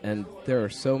 and there are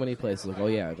so many places like, oh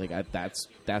yeah, like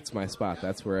that's my spot.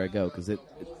 That's where I go, because it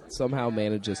somehow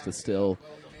manages to still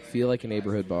feel like a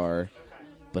neighborhood bar,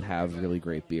 but have really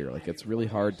great beer. Like, it's really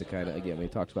hard to kind of, again, we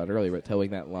talked about earlier, but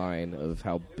towing that line of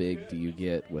how big do you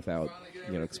get without,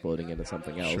 exploding into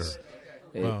something else.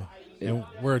 Sure. And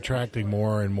we're attracting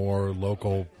more and more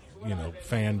local,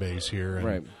 fan base here. And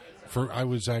right. I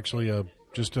was actually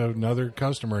just another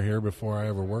customer here before I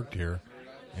ever worked here,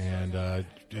 and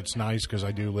it's nice because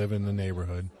I do live in the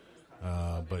neighborhood,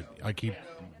 but I keep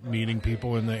meeting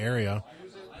people in the area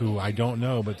who I don't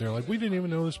know, but they're like, we didn't even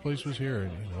know this place was here.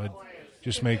 And, it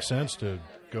just makes sense to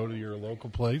go to your local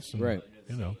place and, right.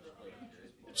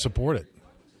 Support it.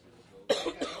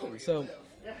 So,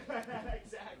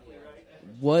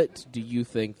 what do you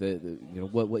think that,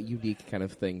 what unique kind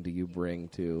of thing do you bring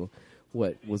to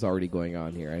what was already going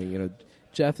on here?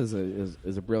 Jeff is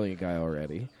a brilliant guy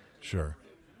already. Sure.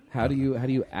 How do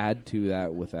you add to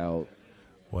that without?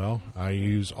 Well, I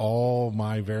use all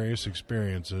my various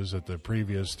experiences at the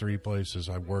previous 3 places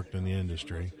I've worked in the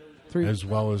industry, as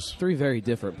well as 3 very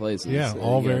different places. Yeah,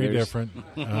 all very different.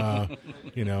 A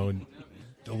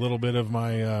little bit of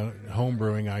my home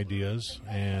brewing ideas,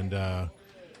 and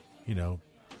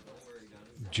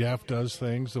Jeff does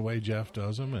things the way Jeff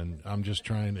does them, and I'm just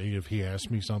trying to, if he asks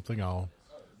me something, I'll,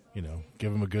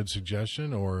 give him a good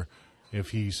suggestion, or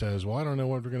if he says, well, I don't know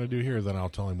what we're going to do here, then I'll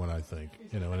tell him what I think,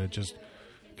 and it just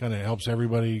kind of helps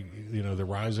everybody, the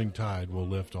rising tide will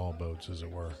lift all boats, as it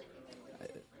were.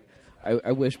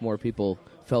 I wish more people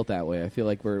felt that way. I feel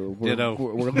like we're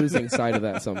losing sight of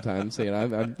that sometimes.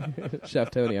 I'm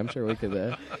Chef Tony. I'm sure we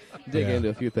could dig into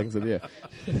a few things with you.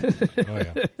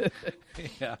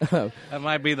 Yeah, that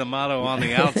might be the motto on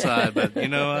the outside, but you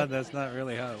know what? That's not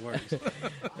really how it works.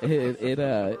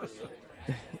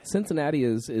 Cincinnati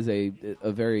is a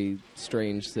very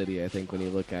strange city. I think when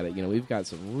you look at it, we've got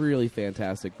some really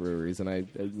fantastic breweries, and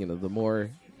the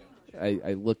more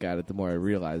I look at it, the more I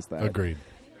realize that. Agreed.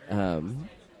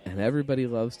 And everybody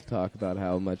loves to talk about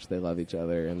how much they love each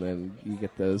other, and then you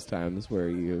get those times where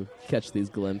you catch these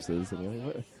glimpses, and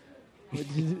you're like,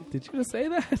 did you just say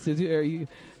that?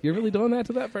 You're really doing that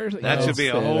to that person? That should be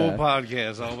a whole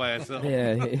podcast all by itself.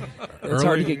 Yeah, it's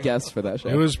hard to get guests for that show.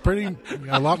 It was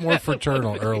a lot more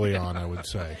fraternal early on, I would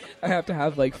say. I have to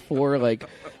have 4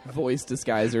 voice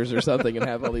disguisers or something, and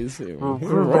have all these. Yeah.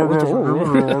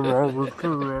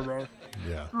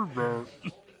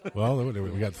 Well,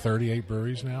 we got 38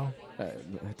 breweries now.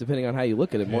 Depending on how you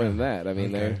look at it, more than that. I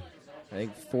mean, okay. I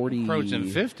think 40,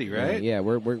 approaching 50, right? Yeah,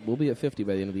 we'll be at 50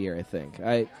 by the end of the year, I think.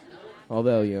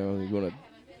 Although you want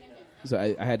to, so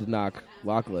I had to knock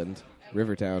Lockland,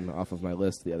 Rivertown off of my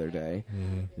list the other day.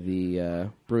 Mm-hmm. The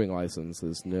brewing license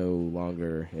is no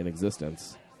longer in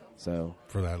existence. So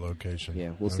for that location,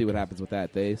 yeah, we'll see what happens with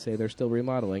that. They say they're still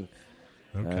remodeling.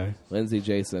 Okay, Lindsay,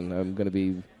 Jason, I'm going to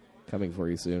be coming for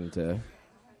you soon to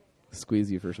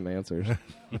squeeze you for some answers.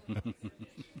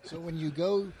 So when you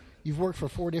go, you've worked for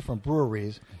 4 different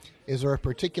breweries. Is there a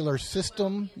particular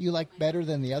system you like better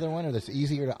than the other one, or that's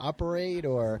easier to operate,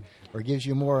 or gives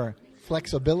you more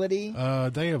flexibility?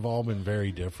 They have all been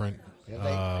very different.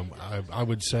 I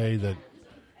would say that,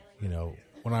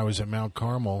 when I was at Mount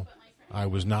Carmel, I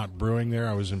was not brewing there.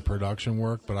 I was in production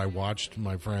work, but I watched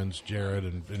my friends Jared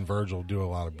and Virgil do a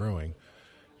lot of brewing.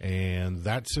 And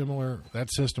that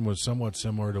system was somewhat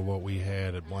similar to what we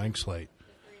had at Blank Slate,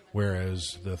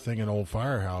 whereas the thing at Old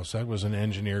Firehouse, that was an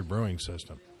engineered brewing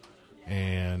system,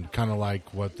 and kind of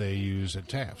like what they use at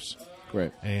Taft's.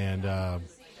 Right. And I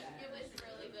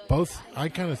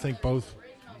kind of think both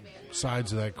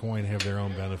sides of that coin have their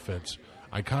own benefits.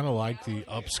 I kind of like the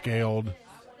upscaled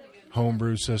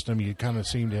homebrew system. You kind of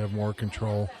seem to have more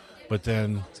control, but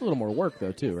then it's a little more work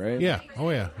though, too, right? Yeah. Oh,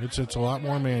 yeah. It's a lot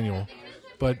more manual.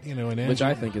 But, which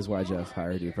I think is why Jeff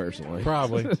hired you personally.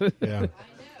 Probably, yeah.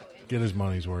 Get his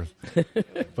money's worth.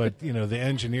 But, the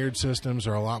engineered systems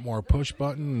are a lot more push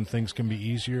button, and things can be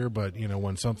easier. But,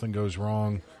 when something goes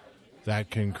wrong, that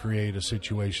can create a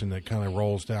situation that kind of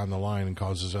rolls down the line and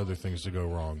causes other things to go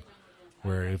wrong.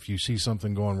 Where if you see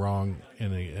something going wrong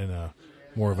in a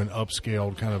more of an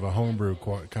upscaled kind of a homebrew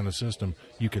kind of system,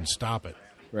 you can stop it,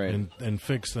 right, and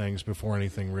fix things before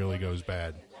anything really goes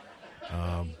bad.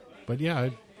 But yeah,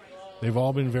 they've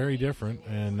all been very different,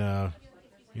 and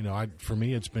for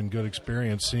me, it's been good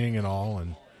experience seeing it all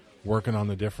and working on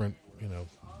the different.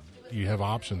 You have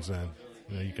options then.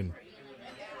 You can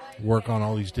work on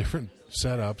all these different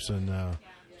setups, and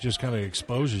just kind of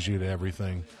exposes you to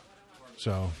everything.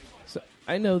 So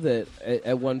I know that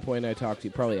at one point I talked to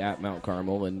you probably at Mount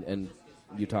Carmel, and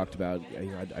you talked about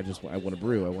I want to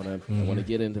brew. I want to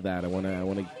get into that. I want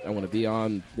to be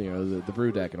on the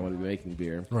brew deck, and I want to be making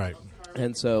beer. Right.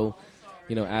 And so,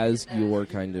 as your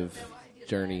kind of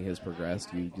journey has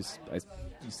progressed, you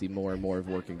see more and more of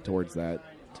working towards that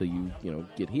till you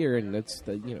get here, and it's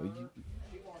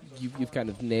you've kind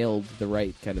of nailed the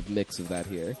right kind of mix of that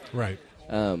here. Right.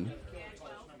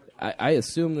 I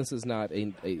assume this is not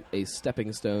a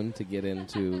stepping stone to get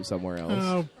into somewhere else.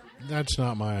 No, that's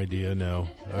not my idea, no.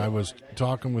 I was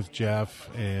talking with Jeff,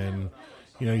 and,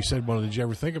 he said, well, did you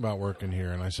ever think about working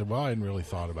here? And I said, well, I hadn't really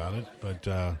thought about it, but...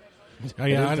 I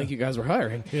didn't think you guys were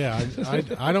hiring. Yeah,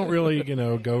 I don't really,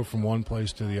 go from one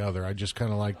place to the other. I just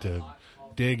kind of like to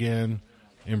dig in,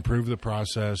 improve the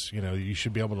process. You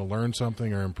should be able to learn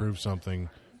something or improve something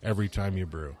every time you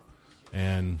brew.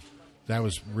 And that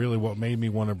was really what made me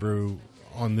want to brew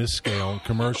on this scale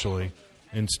commercially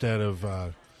instead of,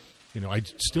 I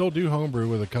still do homebrew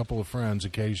with a couple of friends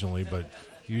occasionally, but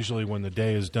usually when the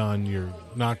day is done, you're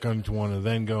not going to want to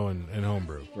then go and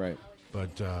homebrew. Right.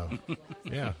 But,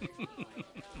 yeah.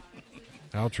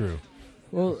 How true.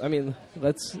 Well, I mean,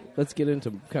 let's get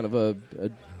into kind of a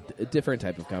different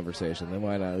type of conversation. Then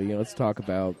why not? Let's talk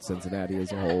about Cincinnati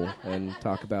as a whole and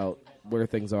talk about where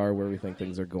things are, where we think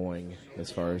things are going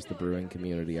as far as the brewing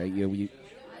community.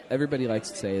 Everybody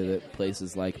likes to say that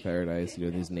places like Paradise,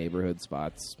 these neighborhood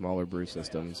spots, smaller brew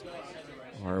systems,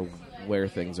 are where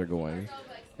things are going,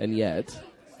 and yet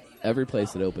every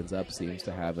place that opens up seems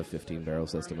to have a 15-barrel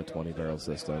system, a 20-barrel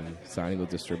system, signing with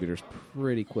distributors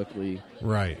pretty quickly.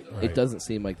 Right. It doesn't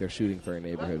seem like they're shooting for a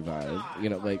neighborhood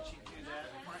vibe.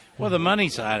 Well, the money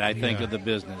side, I think, of the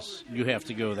business, you have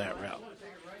to go that route.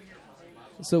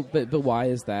 So, but why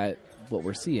is that what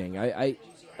we're seeing? I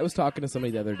was talking to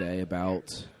somebody the other day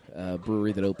about a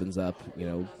brewery that opens up,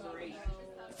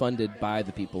 funded by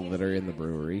the people that are in the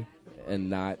brewery and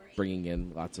not bringing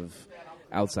in lots of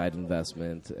outside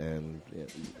investment and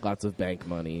lots of bank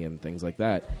money and things like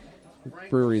that.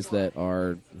 Breweries that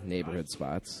are neighborhood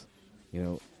spots,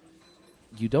 you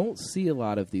don't see a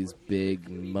lot of these big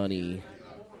money,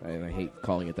 and I hate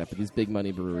calling it that, but these big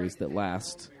money breweries that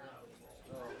last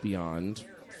beyond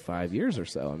 5 years or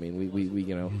so. I mean,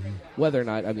 we whether or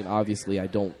not, I mean, obviously I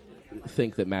don't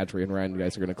think that Madry and Ryan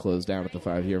guys are going to close down at the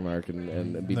 5-year mark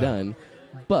and be done.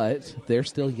 But they're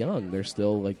still young. They're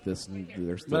still like this.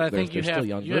 They're still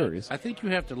young breweries. I think you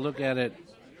have to look at it.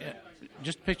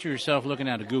 Just picture yourself looking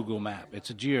at a Google map. It's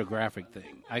a geographic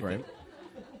thing. I think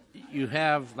you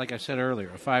have, like I said earlier,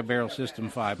 a 5-barrel system,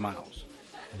 5 miles.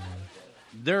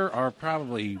 There are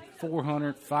probably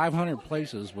 400, 500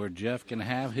 places where Jeff can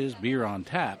have his beer on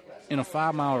tap in a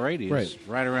 5-mile radius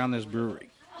right around this brewery.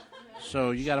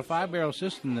 So you got a 5-barrel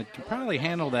system that can probably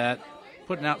handle that.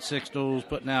 Putting out sixtels,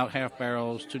 putting out half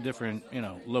barrels to different,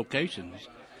 locations.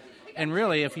 And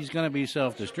really, if he's going to be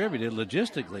self-distributed,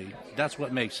 logistically, that's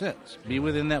what makes sense. Be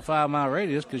within that 5-mile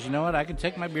radius, because you know what? I can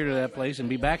take my beer to that place and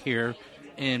be back here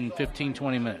in 15,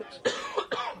 20 minutes.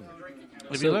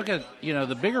 If you look at,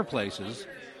 the bigger places,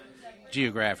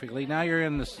 geographically, now you're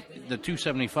in the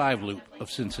 275 loop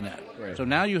of Cincinnati. Right. So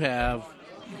now you have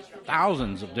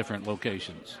thousands of different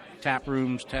locations. Tap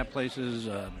rooms, tap places,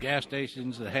 gas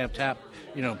stations that have tap,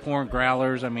 pouring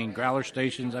growlers. I mean, growler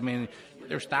stations. I mean,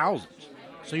 there's thousands.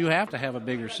 So you have to have a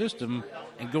bigger system.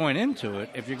 And going into it,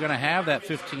 if you're going to have that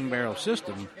 15-barrel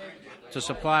system to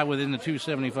supply within the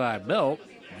 275 belt,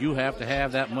 you have to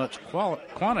have that much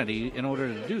quantity in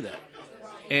order to do that.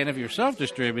 And if you're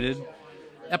self-distributed,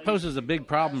 that poses a big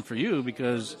problem for you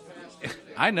because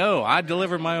I know I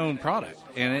deliver my own product,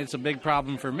 and it's a big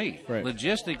problem for me. Right.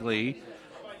 Logistically,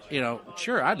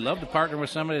 sure, I'd love to partner with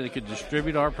somebody that could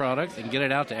distribute our product and get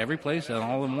it out to every place and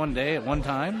all in one day at one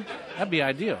time. That'd be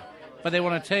ideal. But they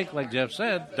want to take, like Jeff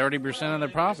said, 30% of their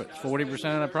profits, 40% of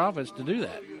their profits to do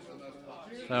that.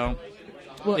 So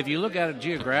if you look at it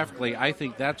geographically, I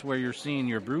think that's where you're seeing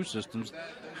your brew systems.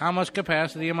 How much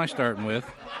capacity am I starting with?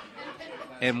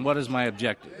 And what is my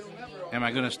objective? Am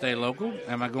I going to stay local?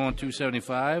 Am I going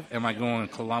 275? Am I going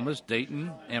Columbus,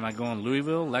 Dayton? Am I going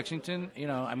Louisville, Lexington?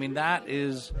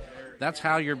 That's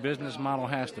how your business model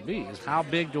has to be, is how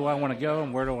big do I want to go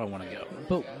and where do I want to go?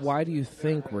 But why do you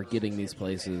think we're getting these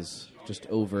places just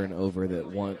over and over that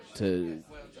want to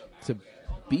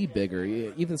be bigger?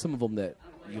 Even some of them that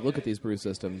you look at these brew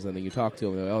systems and then you talk to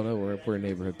them, and they're like, oh, no, we're a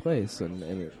neighborhood place, and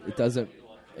it doesn't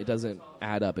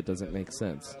add up. It doesn't make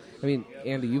sense. I mean,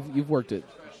 Andy, you've worked at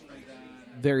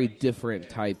very different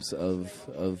types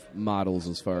of models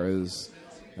as far as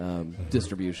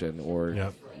distribution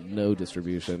or no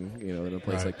distribution, in a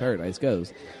place like Paradise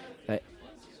goes.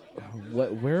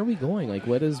 where are we going? Like,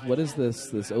 what is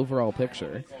this overall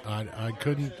picture? I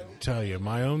couldn't tell you.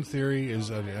 My own theory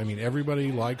is, I mean,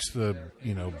 everybody likes the,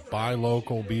 buy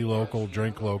local, be local,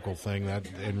 drink local thing, that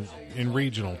in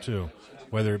regional too,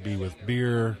 whether it be with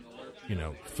beer,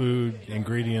 food,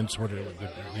 ingredients, whatever,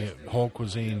 the whole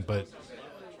cuisine. But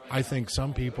I think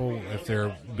some people, if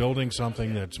they're building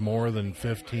something that's more than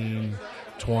 15,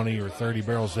 20, or 30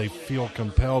 barrels, they feel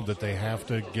compelled that they have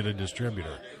to get a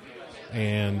distributor.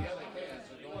 And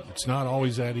it's not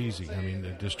always that easy. I mean,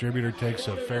 the distributor takes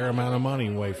a fair amount of money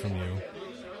away from you,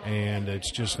 and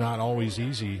it's just not always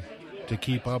easy to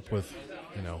keep up with,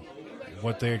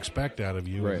 what they expect out of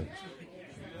you. Right.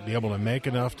 Be able to make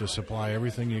enough to supply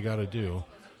everything you got to do.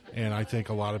 And I think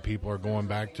a lot of people are going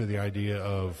back to the idea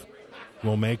of,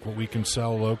 we'll make what we can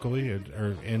sell locally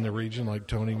or in the region, like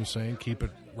Tony was saying, keep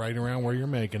it right around where you're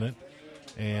making it.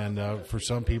 And for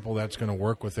some people, that's going to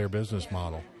work with their business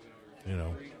model.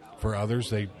 For others,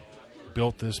 they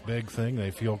built this big thing. They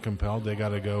feel compelled. They got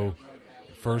to go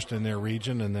first in their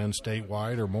region and then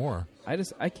statewide or more.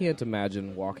 I can't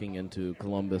imagine walking into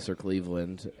Columbus or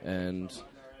Cleveland and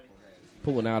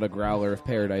pulling out a growler of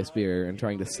Paradise beer and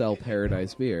trying to sell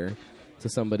Paradise beer to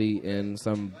somebody in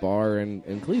some bar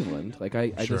in Cleveland. Like,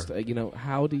 I Sure. just,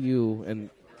 how do you,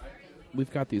 and we've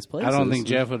got these places. I don't think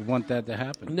Jeff would want that to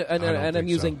happen. No, and I'm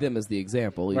using them as the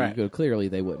example. Right. Clearly,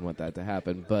 they wouldn't want that to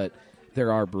happen, but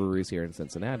there are breweries here in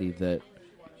Cincinnati that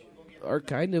are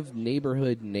kind of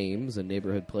neighborhood names and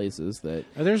neighborhood places that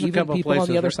There's a even couple people places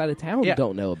on the other right- side of town Yeah.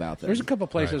 don't know about them. There's a couple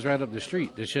places right up the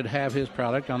street that should have his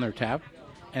product on their tap,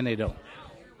 and they don't.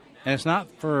 And it's not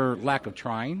for lack of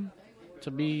trying to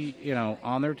be,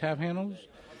 on their tap handles.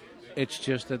 It's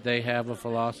just that they have a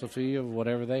philosophy of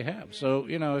whatever they have. So,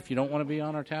 if you don't want to be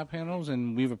on our tap handles,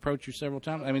 and we've approached you several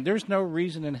times, I mean, there's no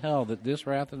reason in hell that this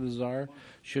Wrath of the Tsar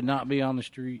should not be on the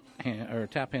street or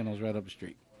tap handles right up the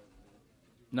street.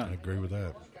 None. I agree with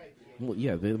that. Well,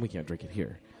 yeah, we can't drink it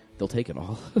here. They'll take it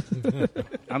all.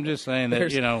 I'm just saying that,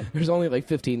 there's only like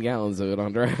 15 gallons of it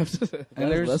on draft.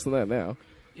 And there's less than that now.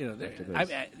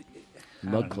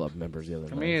 Mug Club members the other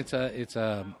For night. me, it's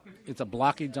a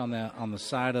blockage on the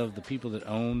side of the people that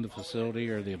own the facility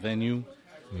or the venue,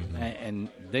 and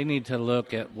they need to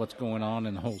look at what's going on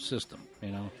in the whole system.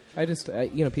 I just,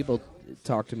 people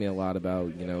talk to me a lot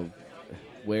about,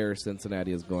 where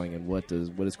Cincinnati is going and what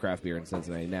is craft beer in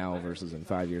Cincinnati now versus in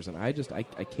 5 years, and I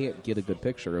can't get a good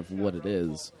picture of what it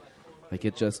is. Like,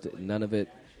 none of it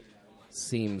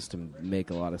seems to make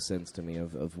a lot of sense to me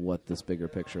of what this bigger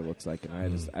picture looks like,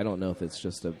 and I don't know if it's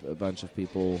just a bunch of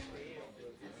people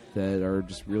that are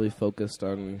just really focused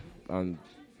on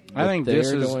I think what this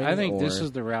they're is doing, I think this or-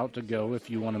 is the route to go if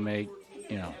you want to make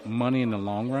money in the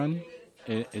long run.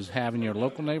 Is having your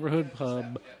local neighborhood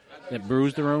pub that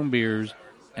brews their own beers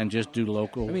and just do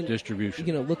local distribution.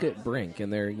 Look at Brink,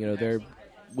 and they're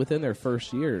within their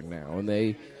first year now, and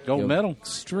they Gold medal.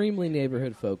 extremely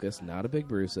neighborhood focused, not a big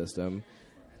brew system.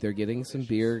 They're getting some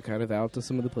beer kind of out to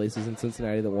some of the places in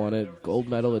Cincinnati that want a gold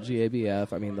medal at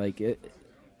GABF. I mean,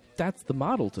 that's the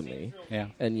model to me. Yeah.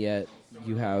 And yet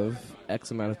you have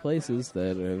X amount of places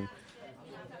that are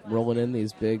rolling in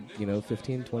these big,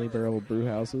 15, 20 barrel brew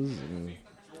houses and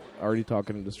already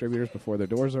talking to distributors before their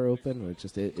doors are open. It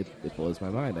just it blows my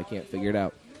mind. I can't figure it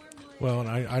out. Well, and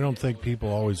I don't think people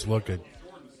always look at,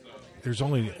 there's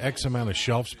only X amount of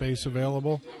shelf space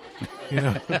available.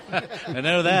 I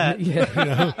know that.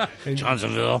 Yeah. And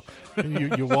Johnsonville.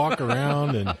 And you walk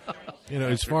around and,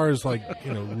 as far as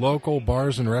local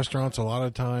bars and restaurants, a lot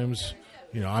of times,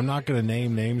 I'm not going to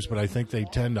name names, but I think they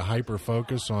tend to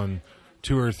hyper-focus on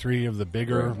 2 or 3 of the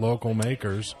bigger local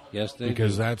makers. Yes, they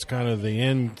because do. that's kind of the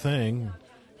end thing,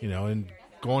 and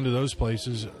going to those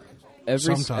places.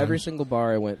 Every single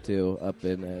bar I went to up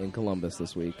in Columbus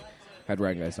this week had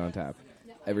Rheingeist on tap.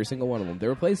 Every single one of them. There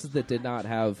were places that did not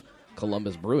have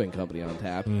Columbus Brewing Company on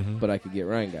tap, but I could get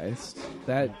Rheingeist.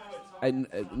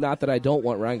 Not that I don't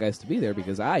want Rheingeist to be there,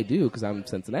 because I do, because I'm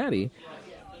Cincinnati,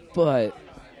 but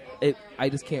I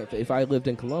just can't. If I lived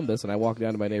in Columbus and I walked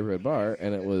down to my neighborhood bar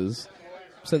and it was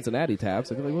Cincinnati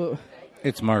taps, I'd be like, well,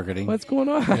 It's marketing. what's going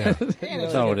on? Yeah. And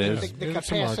That's all it is. The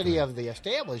capacity of the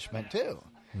establishment, too.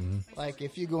 Like,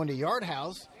 if you go into Yard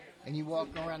House and you walk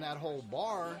around that whole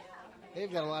bar,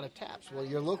 they've got a lot of taps. Well,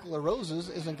 your local Roses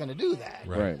isn't going to do that.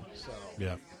 Right. So,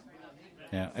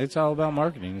 Yeah, it's all about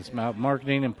marketing. It's about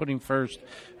marketing and putting first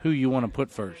who you want to put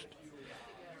first.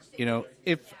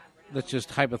 If, let's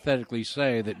just hypothetically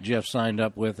say that Jeff signed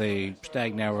up with a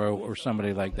Stag Narrow or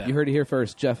somebody like that. You heard it here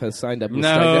first. Jeff has signed up with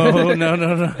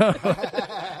No.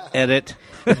 Edit.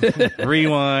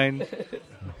 Rewind.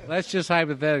 Let's just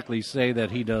hypothetically say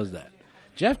that he does that.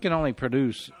 Jeff can only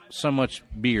produce so much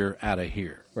beer out of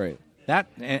here. Right. That,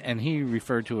 and he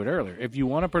referred to it earlier. If you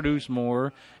want to produce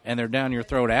more and they're down your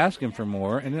throat asking for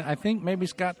more, and I think maybe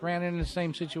Scott ran into the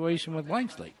same situation with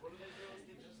Blank Slate.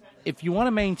 If you want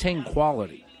to maintain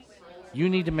quality, you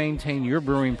need to maintain your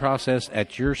brewing process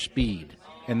at your speed,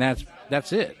 and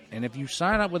that's it. And if you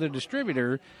sign up with a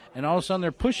distributor and all of a sudden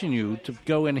they're pushing you to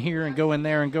go in here and go in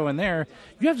there and go in there,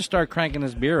 you have to start cranking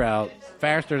this beer out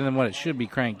faster than what it should be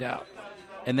cranked out.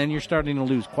 And then you're starting to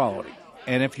lose quality.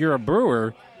 And if you're a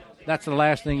brewer, that's the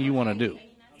last thing you want to do.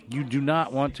 You do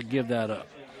not want to give that up.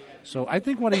 So I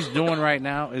think what he's doing right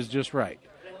now is just right.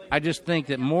 I just think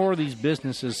that more of these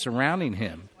businesses surrounding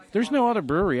him, there's no other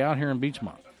brewery out here in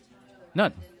Beechmont.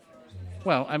 None.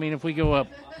 Well, I mean, if we go up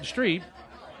the street,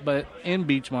 but in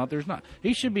Beechmont, there's not.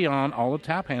 He should be on all the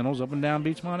tap handles up and down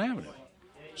Beechmont Avenue,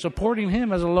 supporting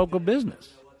him as a local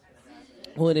business.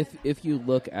 Well, and if you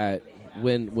look at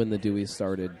when the Dewey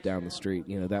started down the street,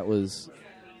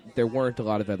 there weren't a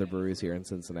lot of other breweries here in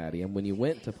Cincinnati. And when you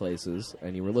went to places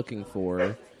and you were looking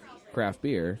for craft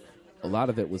beer, a lot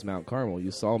of it was Mount Carmel.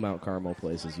 You saw Mount Carmel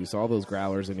places. You saw those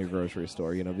growlers in your grocery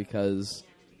store, because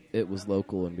it was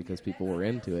local and because people were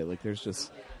into it. Like, there's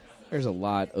a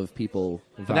lot of people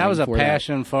vying But that was a for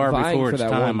passion far before its that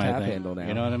time, one I tap think. handle now.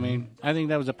 You know what I mean? I think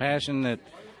that was a passion that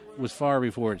was far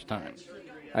before its time.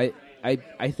 I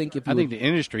think if you I think the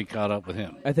industry caught up with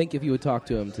him. I think if you would talk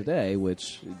to him today,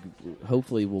 which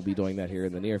hopefully we'll be doing that here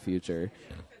in the near future,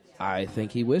 I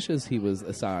think he wishes he was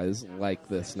a size like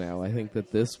this now. I think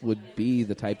that this would be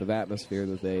the type of atmosphere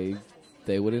that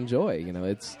they would enjoy.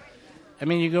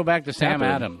 You go back to Sam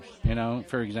Taproom. Adams,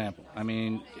 for example. I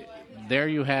mean, there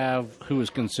you have who is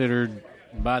considered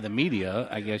by the media,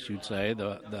 I guess you'd say,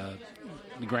 the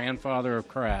grandfather of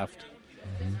craft.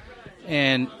 Mm-hmm.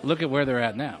 And look at where they're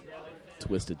at now.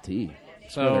 Twisted Tea.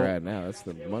 So where they're at now. That's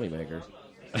the moneymaker.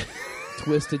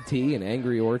 Twisted Tea and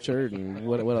Angry Orchard and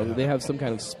what else? They have some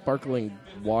kind of sparkling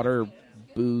water,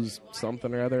 booze,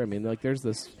 something or other. I mean, there's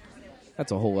this.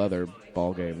 That's a whole other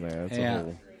ball game there.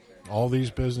 That's all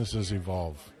these businesses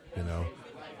evolve.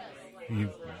 You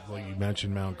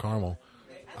mentioned Mount Carmel.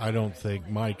 I don't think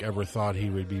Mike ever thought he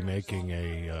would be making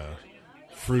a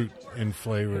fruit and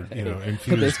flavored,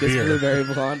 infused beer. Blueberry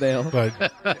blonde ale.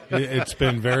 But it's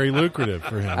been very lucrative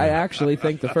for him. I actually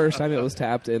think the first time it was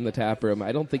tapped in the tap room,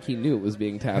 I don't think he knew it was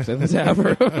being tapped in the tap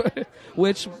room.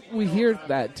 Which we hear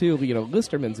that too.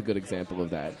 Listerman's a good example of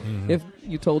that. Mm-hmm. If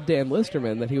you told Dan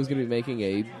Listerman that he was going to be making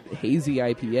a hazy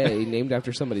IPA named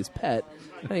after somebody's pet,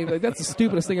 that's the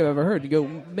stupidest thing I've ever heard. You go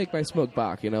make my smoked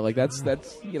Bach. That's I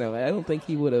don't think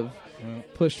he would have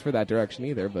pushed for that direction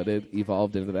either, but it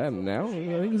evolved into that, and now I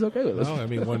think he's okay with it. No, I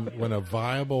mean when a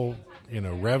viable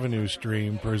revenue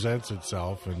stream presents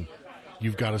itself, and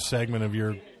you've got a segment of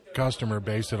your customer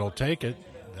base that'll take it,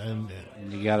 and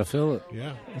you got to fill it.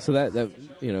 Yeah. So that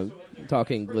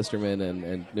talking Listerman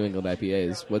and New England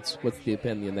IPAs, what's the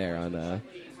opinion there on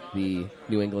the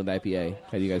New England IPA?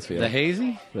 How do you guys feel? The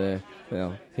hazy?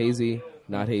 Hazy,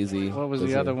 not hazy. What was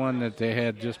the other one that they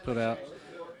had just put out?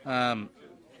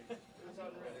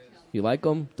 You like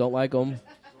them? Don't like them?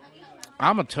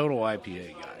 I'm a total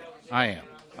IPA guy. I am.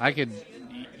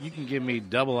 You can give me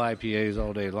double IPAs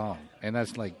all day long, and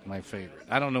that's like my favorite.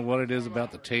 I don't know what it is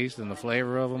about the taste and the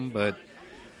flavor of them, but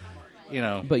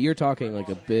But you're talking like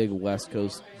a big West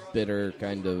Coast bitter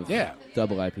kind of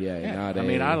double IPA, not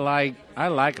I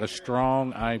like a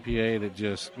strong IPA that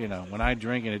just when I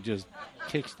drink it just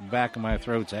kicks the back of my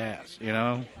throat's ass,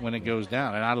 when it goes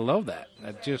down, and I love that.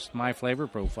 That's just my flavor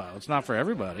profile. It's not for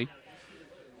everybody,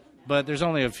 but there's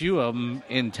only a few of them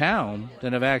in town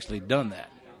that have actually done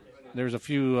that. There's a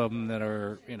few of them that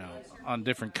are on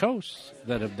different coasts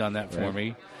that have done that for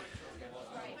me,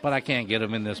 but I can't get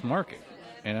them in this market.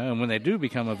 And when they do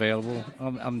become available,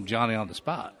 I'm Johnny on the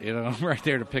spot. I'm right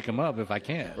there to pick them up if I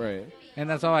can. Right. And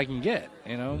that's all I can get.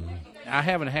 I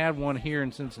haven't had one here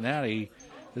in Cincinnati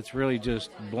that's really just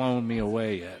blown me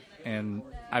away yet. And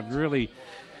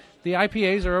the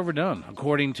IPAs are overdone,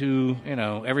 according to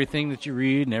everything that you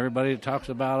read and everybody that talks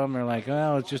about them. They're like,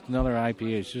 oh, it's just another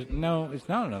IPA. No, it's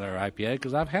not another IPA,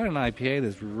 because I've had an IPA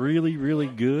that's really, really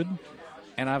good,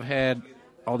 and I've had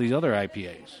all these other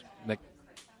IPAs that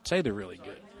say they're really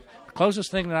good. The closest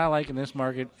thing that I like in this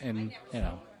market, and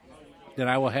that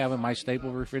I will have in my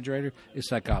staple refrigerator, is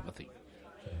Psychopathy.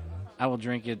 I will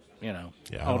drink it,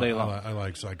 all day long. I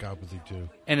like Psychopathy too,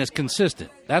 and it's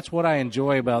consistent. That's what I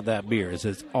enjoy about that beer. Is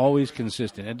it's always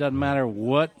consistent. It doesn't matter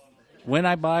when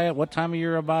I buy it, what time of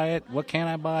year I buy it, what can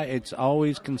I buy. It's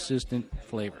always consistent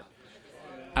flavor.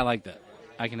 I like that.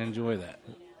 I can enjoy that.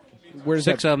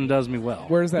 Six of them does me well.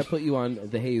 Where does that put you on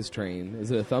the haze train?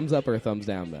 Is it a thumbs up or a thumbs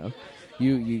down, though?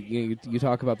 You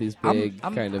talk about these big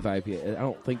kind of IPA. I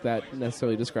don't think that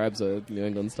necessarily describes a New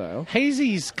England style.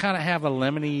 Hazies kind of have a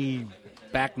lemony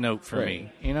back note for Right.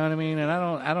 me. You know what I mean? And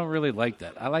I don't really like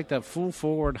that. I like that full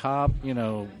forward hop,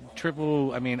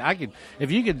 triple. I mean,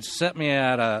 if you could set me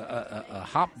at a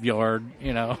hop yard,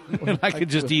 and I could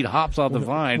just eat hops off the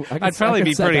vine, I'd probably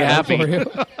be pretty happy.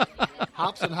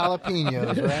 Hops and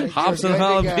jalapenos, right? Hops and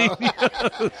You're good to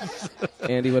go. jalapenos.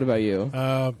 Andy, what about you?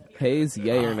 Haze,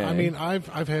 yay or nay? I mean,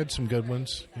 I've had some good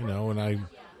ones, and I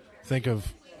think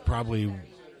of probably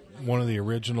one of the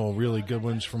original really good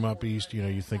ones from up east.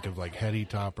 You think of like Hetty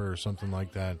Topper or something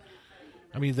like that.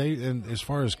 I mean, and as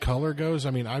far as color goes,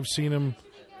 I mean, I've seen them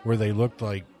where they looked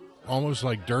like almost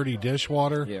like dirty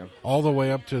dishwater, all the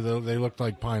way up to they looked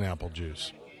like pineapple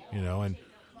juice, and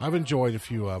I've enjoyed a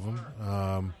few of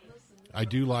them. I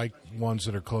do like ones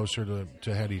that are closer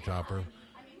to Hetty Topper,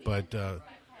 but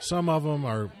some of them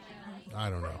are, I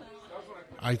don't know.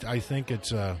 I think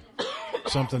it's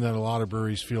something that a lot of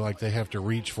breweries feel like they have to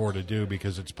reach for to do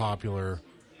because it's popular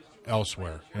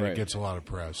elsewhere and Right. it gets a lot of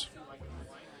press.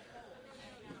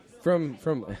 From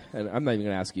and I'm not even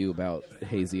going to ask you about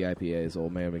hazy IPAs,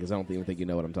 old man, because I don't even think you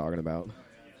know what I'm talking about.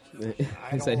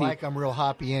 I don't like them real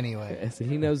hoppy anyway. So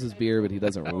he knows his beer, but he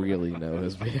doesn't really know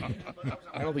his beer.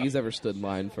 I don't think he's ever stood in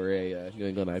line for a New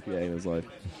England IPA in his life.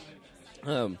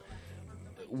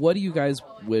 What do you guys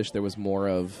wish there was more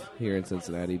of here in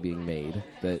Cincinnati being made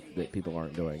that people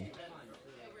aren't doing?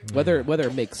 Whether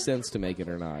it makes sense to make it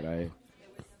or not,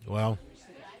 Well,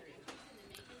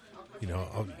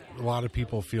 a lot of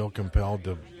people feel compelled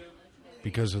to,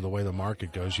 because of the way the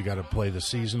market goes, you got to play the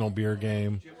seasonal beer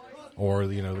game or,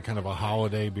 the kind of a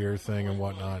holiday beer thing and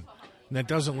whatnot. And that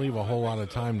doesn't leave a whole lot of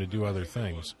time to do other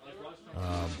things.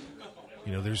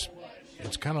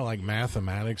 It's kind of like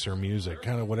mathematics or music,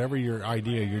 kind of whatever your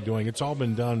idea you're doing. It's all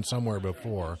been done somewhere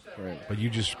before, Right. but you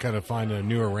just kind of find a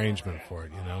new arrangement for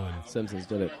it, And Simpsons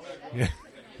did it. Yeah.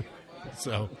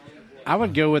 So I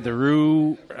would go with the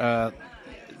roux.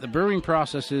 The brewing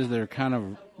processes that are kind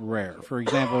of rare. For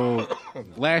example,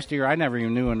 last year I never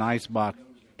even knew an ice box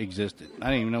existed.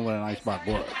 I didn't even know what an ice box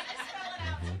was.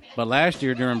 But last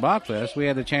year during Bachfest, we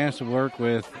had the chance to work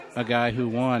with a guy who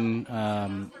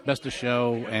won Best of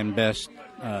Show and Best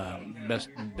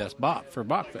Bach for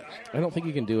Bachfest. I don't think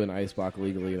you can do an ice box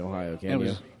legally in Ohio, can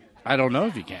you? I don't know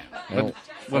if you can. But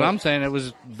what I'm saying, it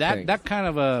was that kind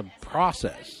of a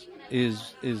process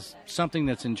is something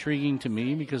that's intriguing to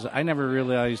me because I never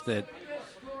realized that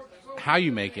how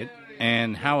you make it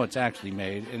and how it's actually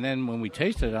made. And then when we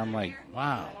tasted it, I'm like,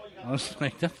 wow. I was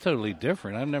like, that's totally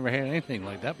different. I've never had anything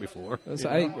like that before.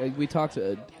 So we talked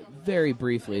very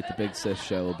briefly at the Big Sis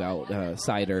show about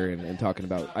cider and talking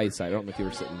about ice cider. I don't know if you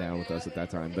were sitting down with us at that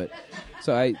time, but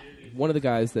one of the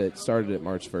guys that started it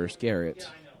March 1st, Garrett,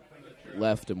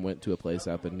 left and went to a place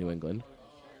up in New England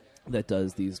that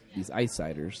does these ice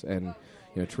ciders. And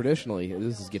traditionally,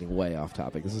 this is getting way off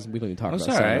topic. We don't even talk about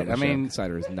cider. Right. On the show.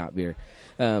 Cider is not beer.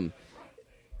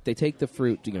 They take the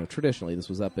fruit. Traditionally, this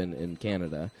was up in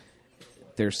Canada.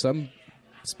 There's some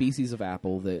species of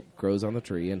apple that grows on the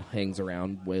tree and hangs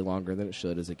around way longer than it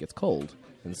should as it gets cold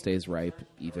and stays ripe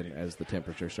even as the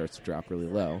temperature starts to drop really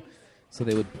low. So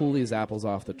they would pull these apples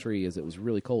off the tree as it was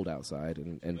really cold outside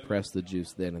and press the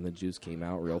juice then, and the juice came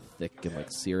out real thick and like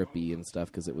syrupy and stuff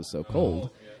because it was so cold.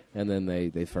 And then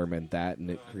they ferment that,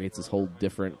 and it creates this whole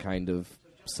different kind of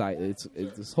it's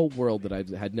this whole world that I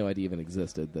had no idea even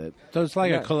existed. So it's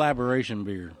like a collaboration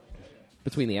beer.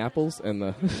 Between the apples and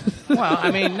the... Well, I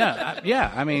mean, no.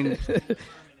 Yeah, I mean...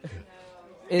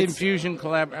 Infusion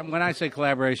when I say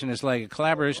collaboration, it's like a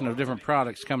collaboration of different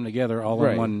products coming together all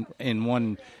Right. in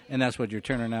one, and that's what you're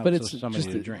turning out But to it's somebody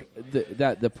just to drink.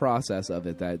 The process of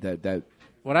it, that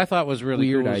What I thought was really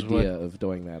weird cool is idea what, of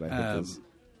doing that, I think is...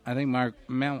 I think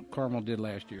Mount Carmel did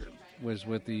last year was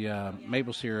with the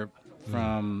maple syrup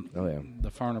from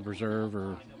the Farnham Preserve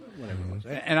or whatever it was.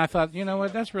 And I thought, you know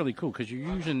what, that's really cool because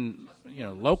you're using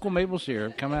local maple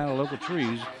syrup coming out of local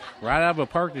trees right out of a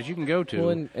park that you can go to,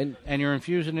 Well, and you're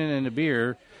infusing it into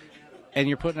beer, and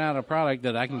you're putting out a product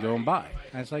that I can go and buy.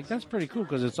 And it's like, that's pretty cool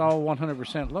because it's all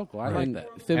 100% local. I like that.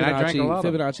 And I drank a lot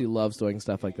of it. Fibonacci loves doing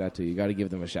stuff like that, too. You got to give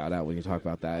them a shout-out when you talk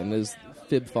about that. And there's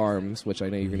Fib Farms, which I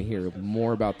know you're going to hear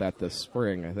more about that this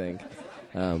spring, I think.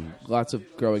 Lots of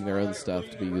growing their own stuff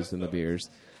to be used in the beers.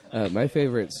 My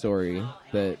favorite story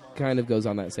that kind of goes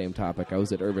on that same topic, I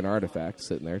was at Urban Artifact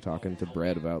sitting there talking to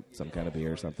Brett about some kind of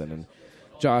beer or something, and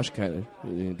Josh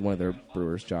one of their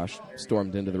brewers, Josh,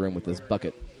 stormed into the room with this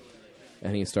bucket,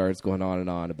 and he starts going on and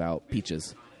on about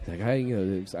peaches Like, I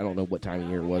don't know what time of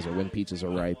year it was or when peaches are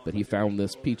ripe, but he found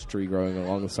this peach tree growing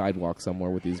along the sidewalk somewhere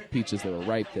with these peaches that were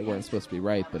ripe that weren't supposed to be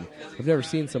ripe. And I've never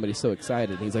seen somebody so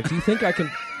excited. And he's like, do you think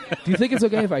it's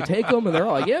okay if I take them? And they're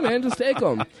all like, yeah, man, just take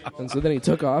them. And so then he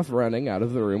took off running out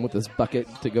of the room with this bucket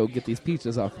to go get these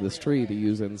peaches off of this tree to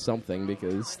use in something,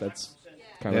 because that's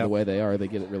kind of the way they are. They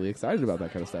get really excited about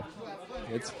that kind of stuff.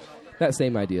 It's that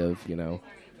same idea of,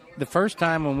 The first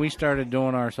time when we started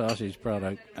doing our sausage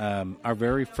product, our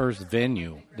very first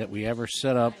venue that we ever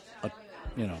set up a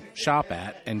shop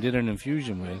at and did an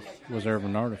infusion with was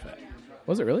Urban Artifact.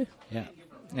 Was it really? Yeah.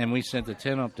 And we sent the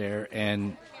tent up there,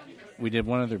 and we did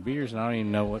one of their beers, and I don't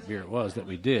even know what beer it was that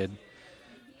we did.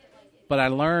 But I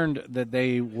learned that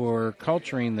they were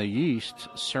culturing the yeast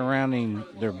surrounding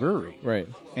their brewery. Right.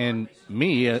 And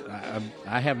me,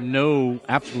 I have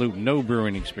absolute no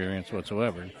brewing experience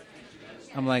whatsoever.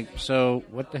 I'm like, so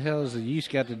what the hell has the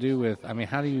yeast got to do with? I mean,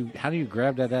 how do you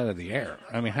grab that out of the air?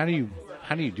 I mean, how do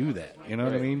you do that? You know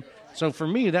what I mean? So for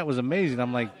me, that was amazing.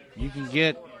 I'm like, you can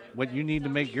get what you need to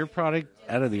make your product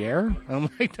out of the air. I'm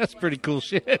like, that's pretty cool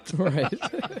shit. Right.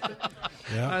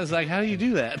 Yeah. I was like, how do you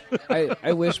do that?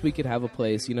 I wish we could have a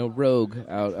place. Rogue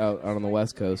out on the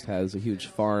West Coast has a huge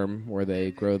farm where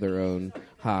they grow their own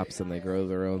hops and they grow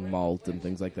their own malt and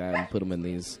things like that and put them in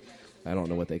these, I don't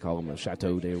know what they call them, a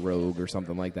Chateau de Rogue or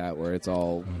something like that, where it's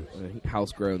all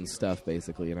house-grown stuff,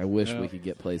 basically. And I wish we could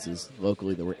get places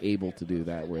locally that were able to do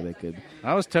that, where they could.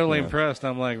 I was totally impressed.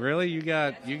 I'm like, really? You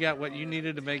got what you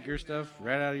needed to make your stuff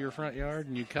right out of your front yard,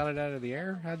 and you cut it out of the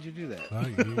air? How'd you do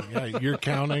that? You're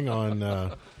counting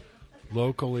on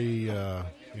locally,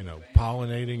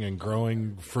 pollinating and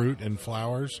growing fruit and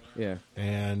flowers. Yeah.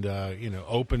 And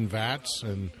open vats,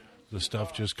 and the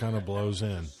stuff just kind of blows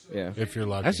in. Yeah, if you're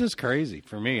lucky. That's just crazy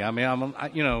for me. I mean,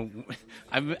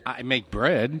 I make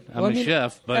bread. I'm a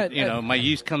chef, but my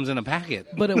yeast comes in a packet.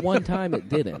 But at one time, it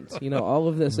didn't. All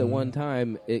of this at one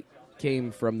time, it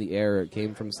came from the air. It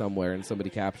came from somewhere, and somebody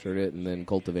captured it and then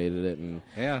cultivated it. And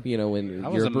when I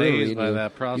was you're a brewery, amazed by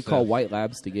that process. You call White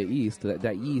Labs to get yeast.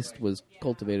 That yeast was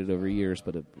cultivated over years,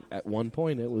 but at one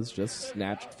point, it was just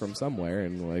snatched from somewhere.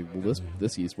 And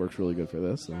this yeast works really good for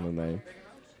this, and then they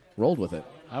rolled with it.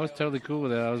 I was totally cool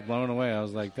with it. I was blown away. I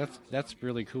was like, that's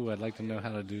really cool. I'd like to know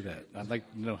how to do that. I'd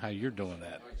like to know how you're doing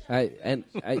that.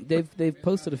 They've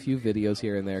posted a few videos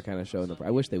here and there kind of showing the. I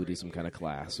wish they would do some kind of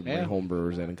class and bring home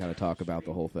brewers in and kind of talk about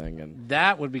the whole thing. And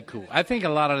that would be cool. I think a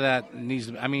lot of that needs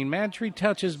to, Mad Tree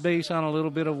touches base on a little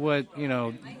bit of what,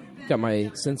 got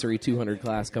my Sensory 200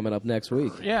 class coming up next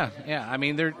week. Yeah. I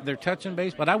mean, they're touching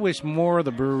base, but I wish more of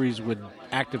the breweries would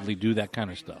actively do that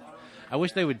kind of stuff. I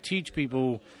wish they would teach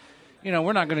people.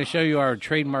 We're not going to show you our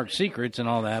trademark secrets and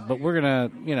all that, but we're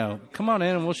going to, come on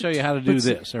in and we'll show you how to do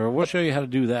this, or we'll show you how to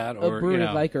do that. Or, a brewery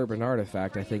like Urban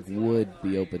Artifact, I think, would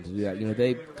be open to do that.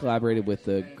 They collaborated with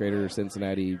the Greater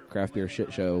Cincinnati Craft Beer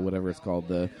Shit Show, whatever it's called,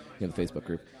 the Facebook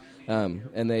group,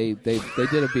 and they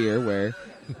did a beer where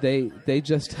they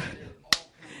just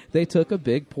they took a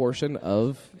big portion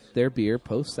of their beer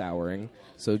post souring,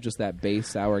 so just that base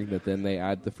souring that then they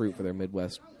add the fruit for their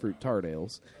Midwest fruit tart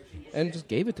ales. And just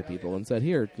gave it to people and said,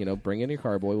 here, bring in your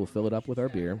carboy. We'll fill it up with our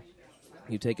beer.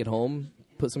 You take it home,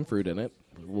 put some fruit in it.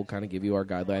 We'll kind of give you our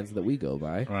guidelines that we go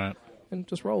by. Right. And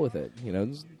just roll with it.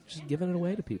 Just giving it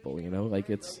away to people, like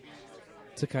it's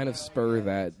to kind of spur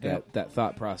that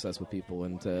thought process with people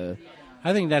and to...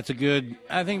 I think that's a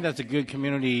good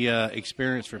community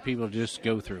experience for people to just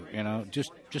go through,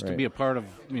 just to be a part of,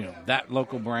 that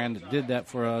local brand that did that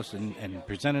for us and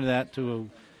presented that to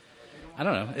I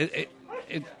don't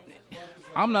know.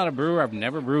 I'm not a brewer. I've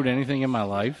never brewed anything in my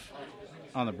life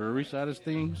on the brewery side of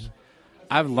things.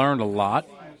 I've learned a lot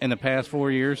in the past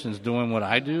 4 years since doing what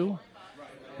I do.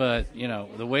 But,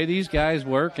 the way these guys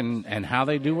work and how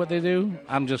they do what they do,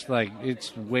 I'm just like,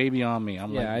 it's way beyond me.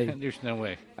 There's no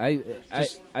way.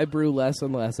 I brew less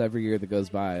and less every year that goes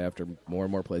by. After more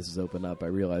and more places open up, I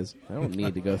realize I don't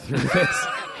need to go through this.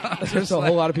 There's a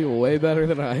whole lot of people way better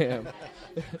than I am.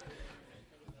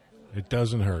 It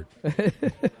doesn't hurt.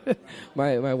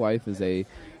 My wife is a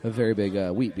very big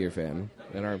wheat beer fan,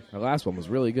 and our last one was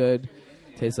really good.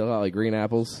 Tastes a lot like green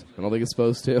apples. I don't think it's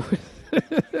supposed to.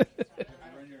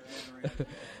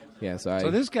 Yeah, so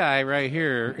this guy right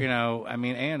here,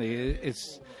 Andy,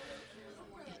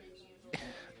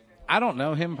 I don't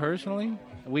know him personally.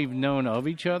 We've known of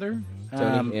each other.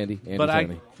 Tony, Andy, but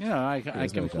Tony. I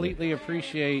completely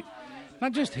appreciate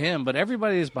not just him, but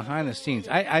everybody is behind the scenes.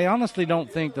 I honestly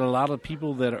don't think that a lot of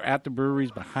people that are at the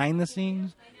breweries behind the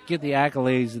scenes get the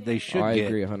accolades that they should get. I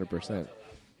agree 100%.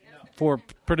 For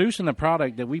producing the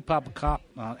product that we pop a cup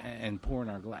and pour in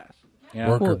our glass. You know?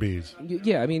 Worker bees.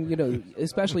 Yeah, I mean,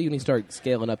 especially when you start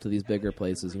scaling up to these bigger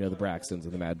places, the Braxtons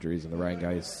and the Madries and the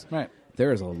Rheingeist. Right.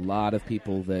 There is a lot of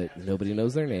people that nobody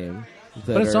knows their name.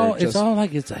 But it's all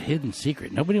like it's a hidden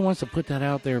secret. Nobody wants to put that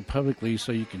out there publicly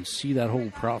so you can see that whole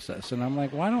process. And I'm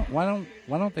like, why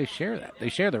don't they share that? They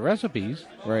share the recipes,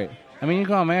 right? I mean, you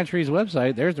go on Madtree's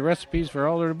website. There's the recipes for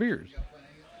all their beers.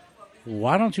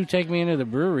 Why don't you take me into the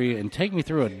brewery and take me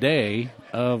through a day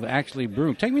of actually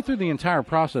brewing? Take me through the entire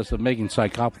process of making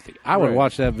Psychopathy. I would Right.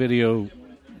 watch that video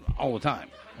all the time.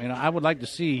 I would like to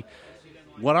see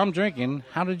what I'm drinking.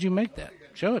 How did you make that?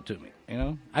 Show it to me.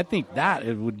 I think that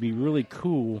it would be really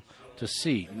cool to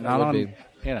see.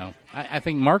 I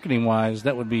think marketing wise,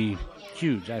 that would be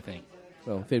huge. I think.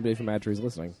 Well, if anybody from Madry is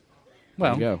listening,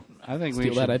 well, there you go. I think Steal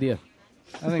we that should, idea.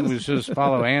 I think we should just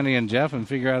follow Andy and Jeff and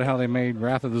figure out how they made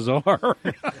Wrath of the Czar.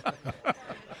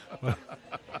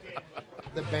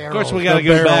 The barrels. Of course, we got to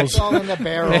go back. It's all in the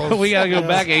barrels. We got to go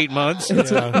back 8 months.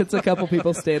 It's a couple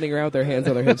people standing around with their hands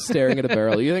on their hips, staring at a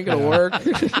barrel. You think it'll work?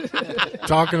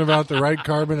 Talking about the right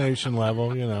carbonation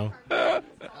level,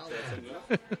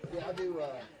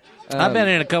 I've been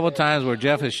in a couple of times where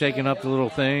Jeff has shaken up the little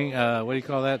thing. What do you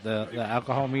call that? The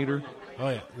alcohol meter. Oh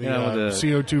yeah, The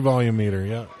CO2 volume meter.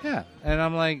 Yeah. Yeah, and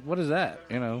I'm like, what is that?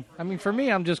 I mean, for me,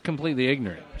 I'm just completely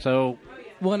ignorant. So.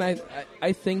 Well, and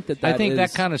I think that I think is,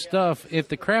 that kind of stuff, if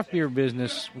the craft beer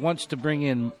business wants to bring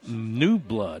in new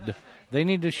blood, they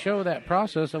need to show that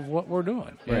process of what we're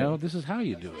doing. Right. This is how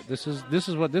you do it. This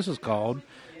is what this is called,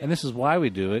 and this is why we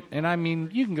do it. And I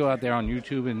mean, you can go out there on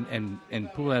YouTube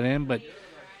and pull that in, but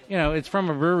it's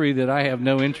from a brewery that I have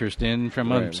no interest in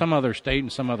from some other state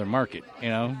and some other market.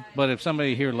 But if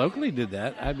somebody here locally did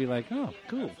that, I'd be like, oh,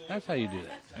 cool, that's how you do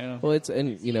that. Well,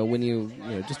 when you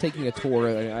just taking a tour.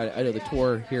 I know the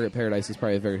tour here at Paradise is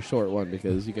probably a very short one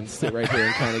because you can sit right here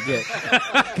and kind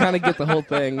of get the whole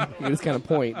thing. You can just kind of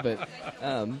point, but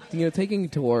taking a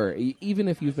tour, even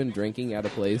if you've been drinking at a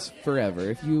place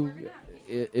forever, if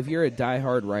you're a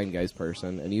diehard Rheingeist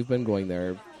person and you've been going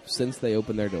there since they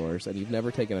opened their doors and you've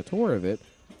never taken a tour of it,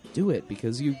 do it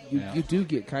because you do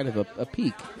get kind of a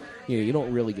peek. You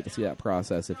don't really get to see that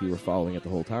process if you were following it the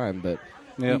whole time, but.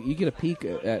 Yep. You get a peek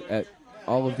at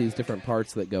all of these different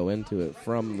parts that go into it,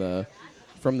 from the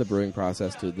brewing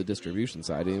process to the distribution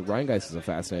side. Rheingeist is a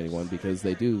fascinating one because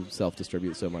they do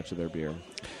self-distribute so much of their beer.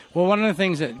 Well, one of the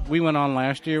things that we went on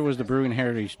last year was the Brewing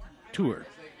Heritage Tour,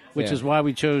 which is why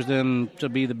we chose them to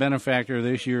be the benefactor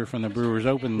this year from the Brewers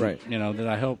Open, that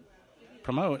I helped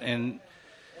promote. And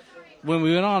when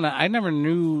we went on, I never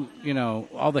knew,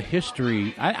 all the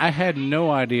history. I had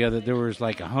no idea that there was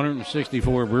like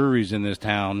 164 breweries in this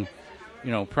town,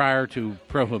 prior to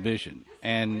Prohibition.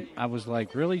 And I was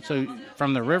like, really? So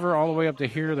from the river all the way up to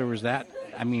here, there was that?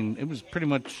 I mean, it was pretty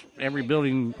much every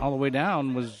building all the way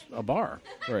down was a bar.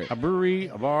 Right. A brewery,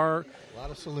 a bar. A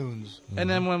lot of saloons. And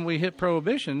then when we hit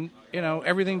Prohibition,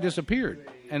 everything disappeared.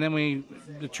 And then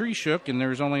the tree shook and there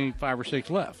was only 5 or 6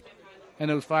 left. And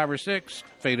those 5 or 6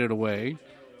 faded away,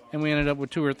 and we ended up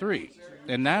with 2 or 3.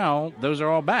 And now those are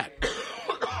all back.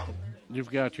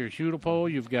 You've got your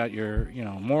Shootapole, you've got your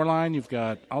Moorline, you've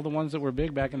got all the ones that were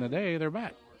big back in the day. They're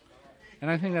back,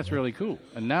 and I think that's really cool.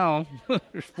 And now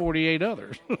there's 48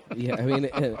 others. Yeah, I mean,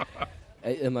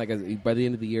 and like by the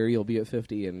end of the year you'll be at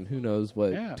 50, and who knows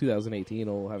what 2018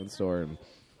 will have in store. And,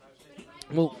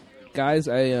 well, guys,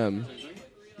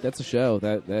 that's a show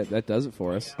that does it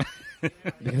for us.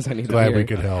 Because I need Glad a beer. we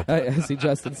could help. I see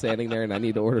Justin standing there, and I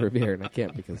need to order a beer, and I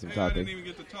can't because I'm talking. I didn't even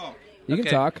get to talk. You can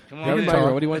talk. Come on Grab a in.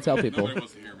 microphone. What do you want to tell people? Nobody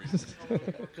wants to hear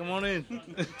me. Come on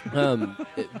in.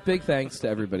 Big thanks to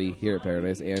everybody here at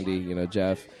Paradise. Andy,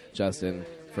 Jeff, Justin,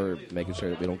 for making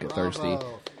sure that we don't get thirsty.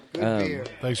 Good beer.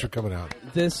 Thanks for coming out.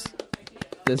 This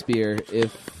beer,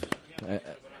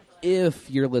 if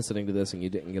you're listening to this and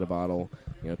you didn't get a bottle,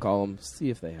 call them,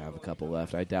 see if they have a couple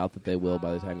left. I doubt that they will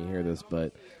by the time you hear this,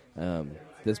 but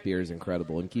this beer is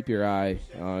incredible. And keep your eye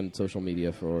on social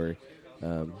media for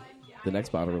the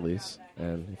next bottle release.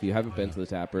 And if you haven't been to the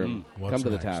tap room, come to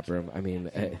the tap room. I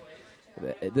mean,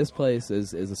 this place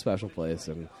is a special place,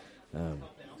 and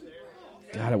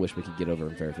God, I wish we could get over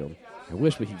in Fairfield. I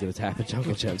wish we could get a tap at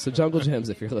Jungle Gems. So Jungle Gems,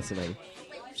 if you're listening,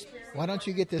 why don't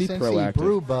you get the Be Cincy proactive.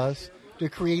 Brew Bus to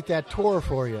create that tour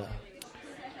for you?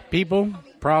 People,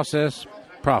 process,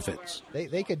 profits.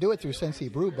 They could do it through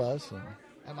Cincy Brew Bus, and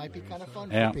that might be kind of fun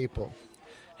for people.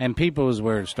 And people is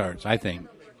where it starts, I think.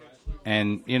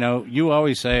 And, you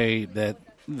always say that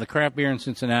the craft beer in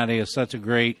Cincinnati is such a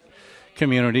great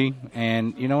community,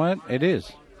 and you know what? It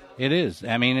is. It is.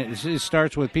 I mean, it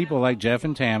starts with people like Jeff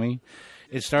and Tammy.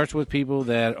 It starts with people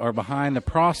that are behind the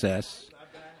process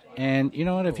And you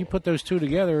know what? If you put those two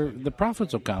together, the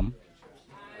profits will come.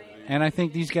 And I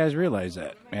think these guys realize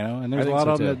that, and there's a lot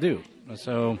of them that do.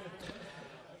 So,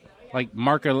 like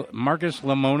Marcus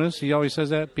Lemonis, he always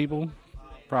says that people,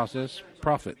 process,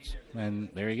 profits. And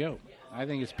there you go. I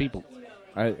think it's people.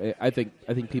 I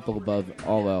think people above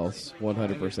all else,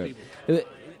 100%.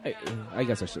 I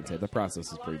guess I shouldn't say it. The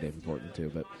process is pretty damn important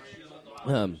too. But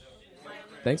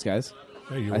thanks, guys.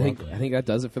 Hey, you're I think welcome. that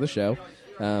does it for the show.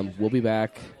 We'll be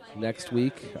back next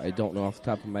week. I don't know off the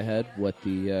top of my head what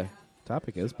the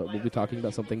topic is, but we'll be talking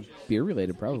about something beer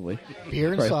related, probably.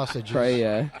 Beer and sausages.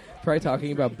 Probably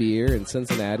talking about beer in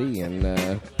Cincinnati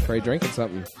and probably drinking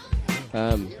something.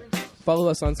 Follow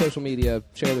us on social media,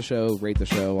 share the show, rate the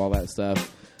show, all that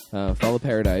stuff. Follow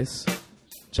Paradise.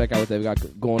 Check out what they've got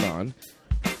going on.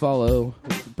 Follow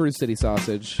Brew City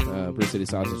Sausage,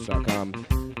 brewcitysausage.com,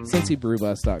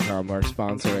 CincyBrewBus.com, our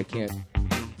sponsor. I can't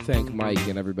thank Mike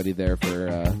and everybody there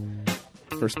for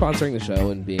sponsoring the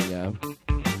show and being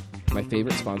my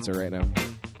favorite sponsor right now.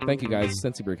 Thank you, guys.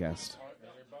 Cincy Brewcast.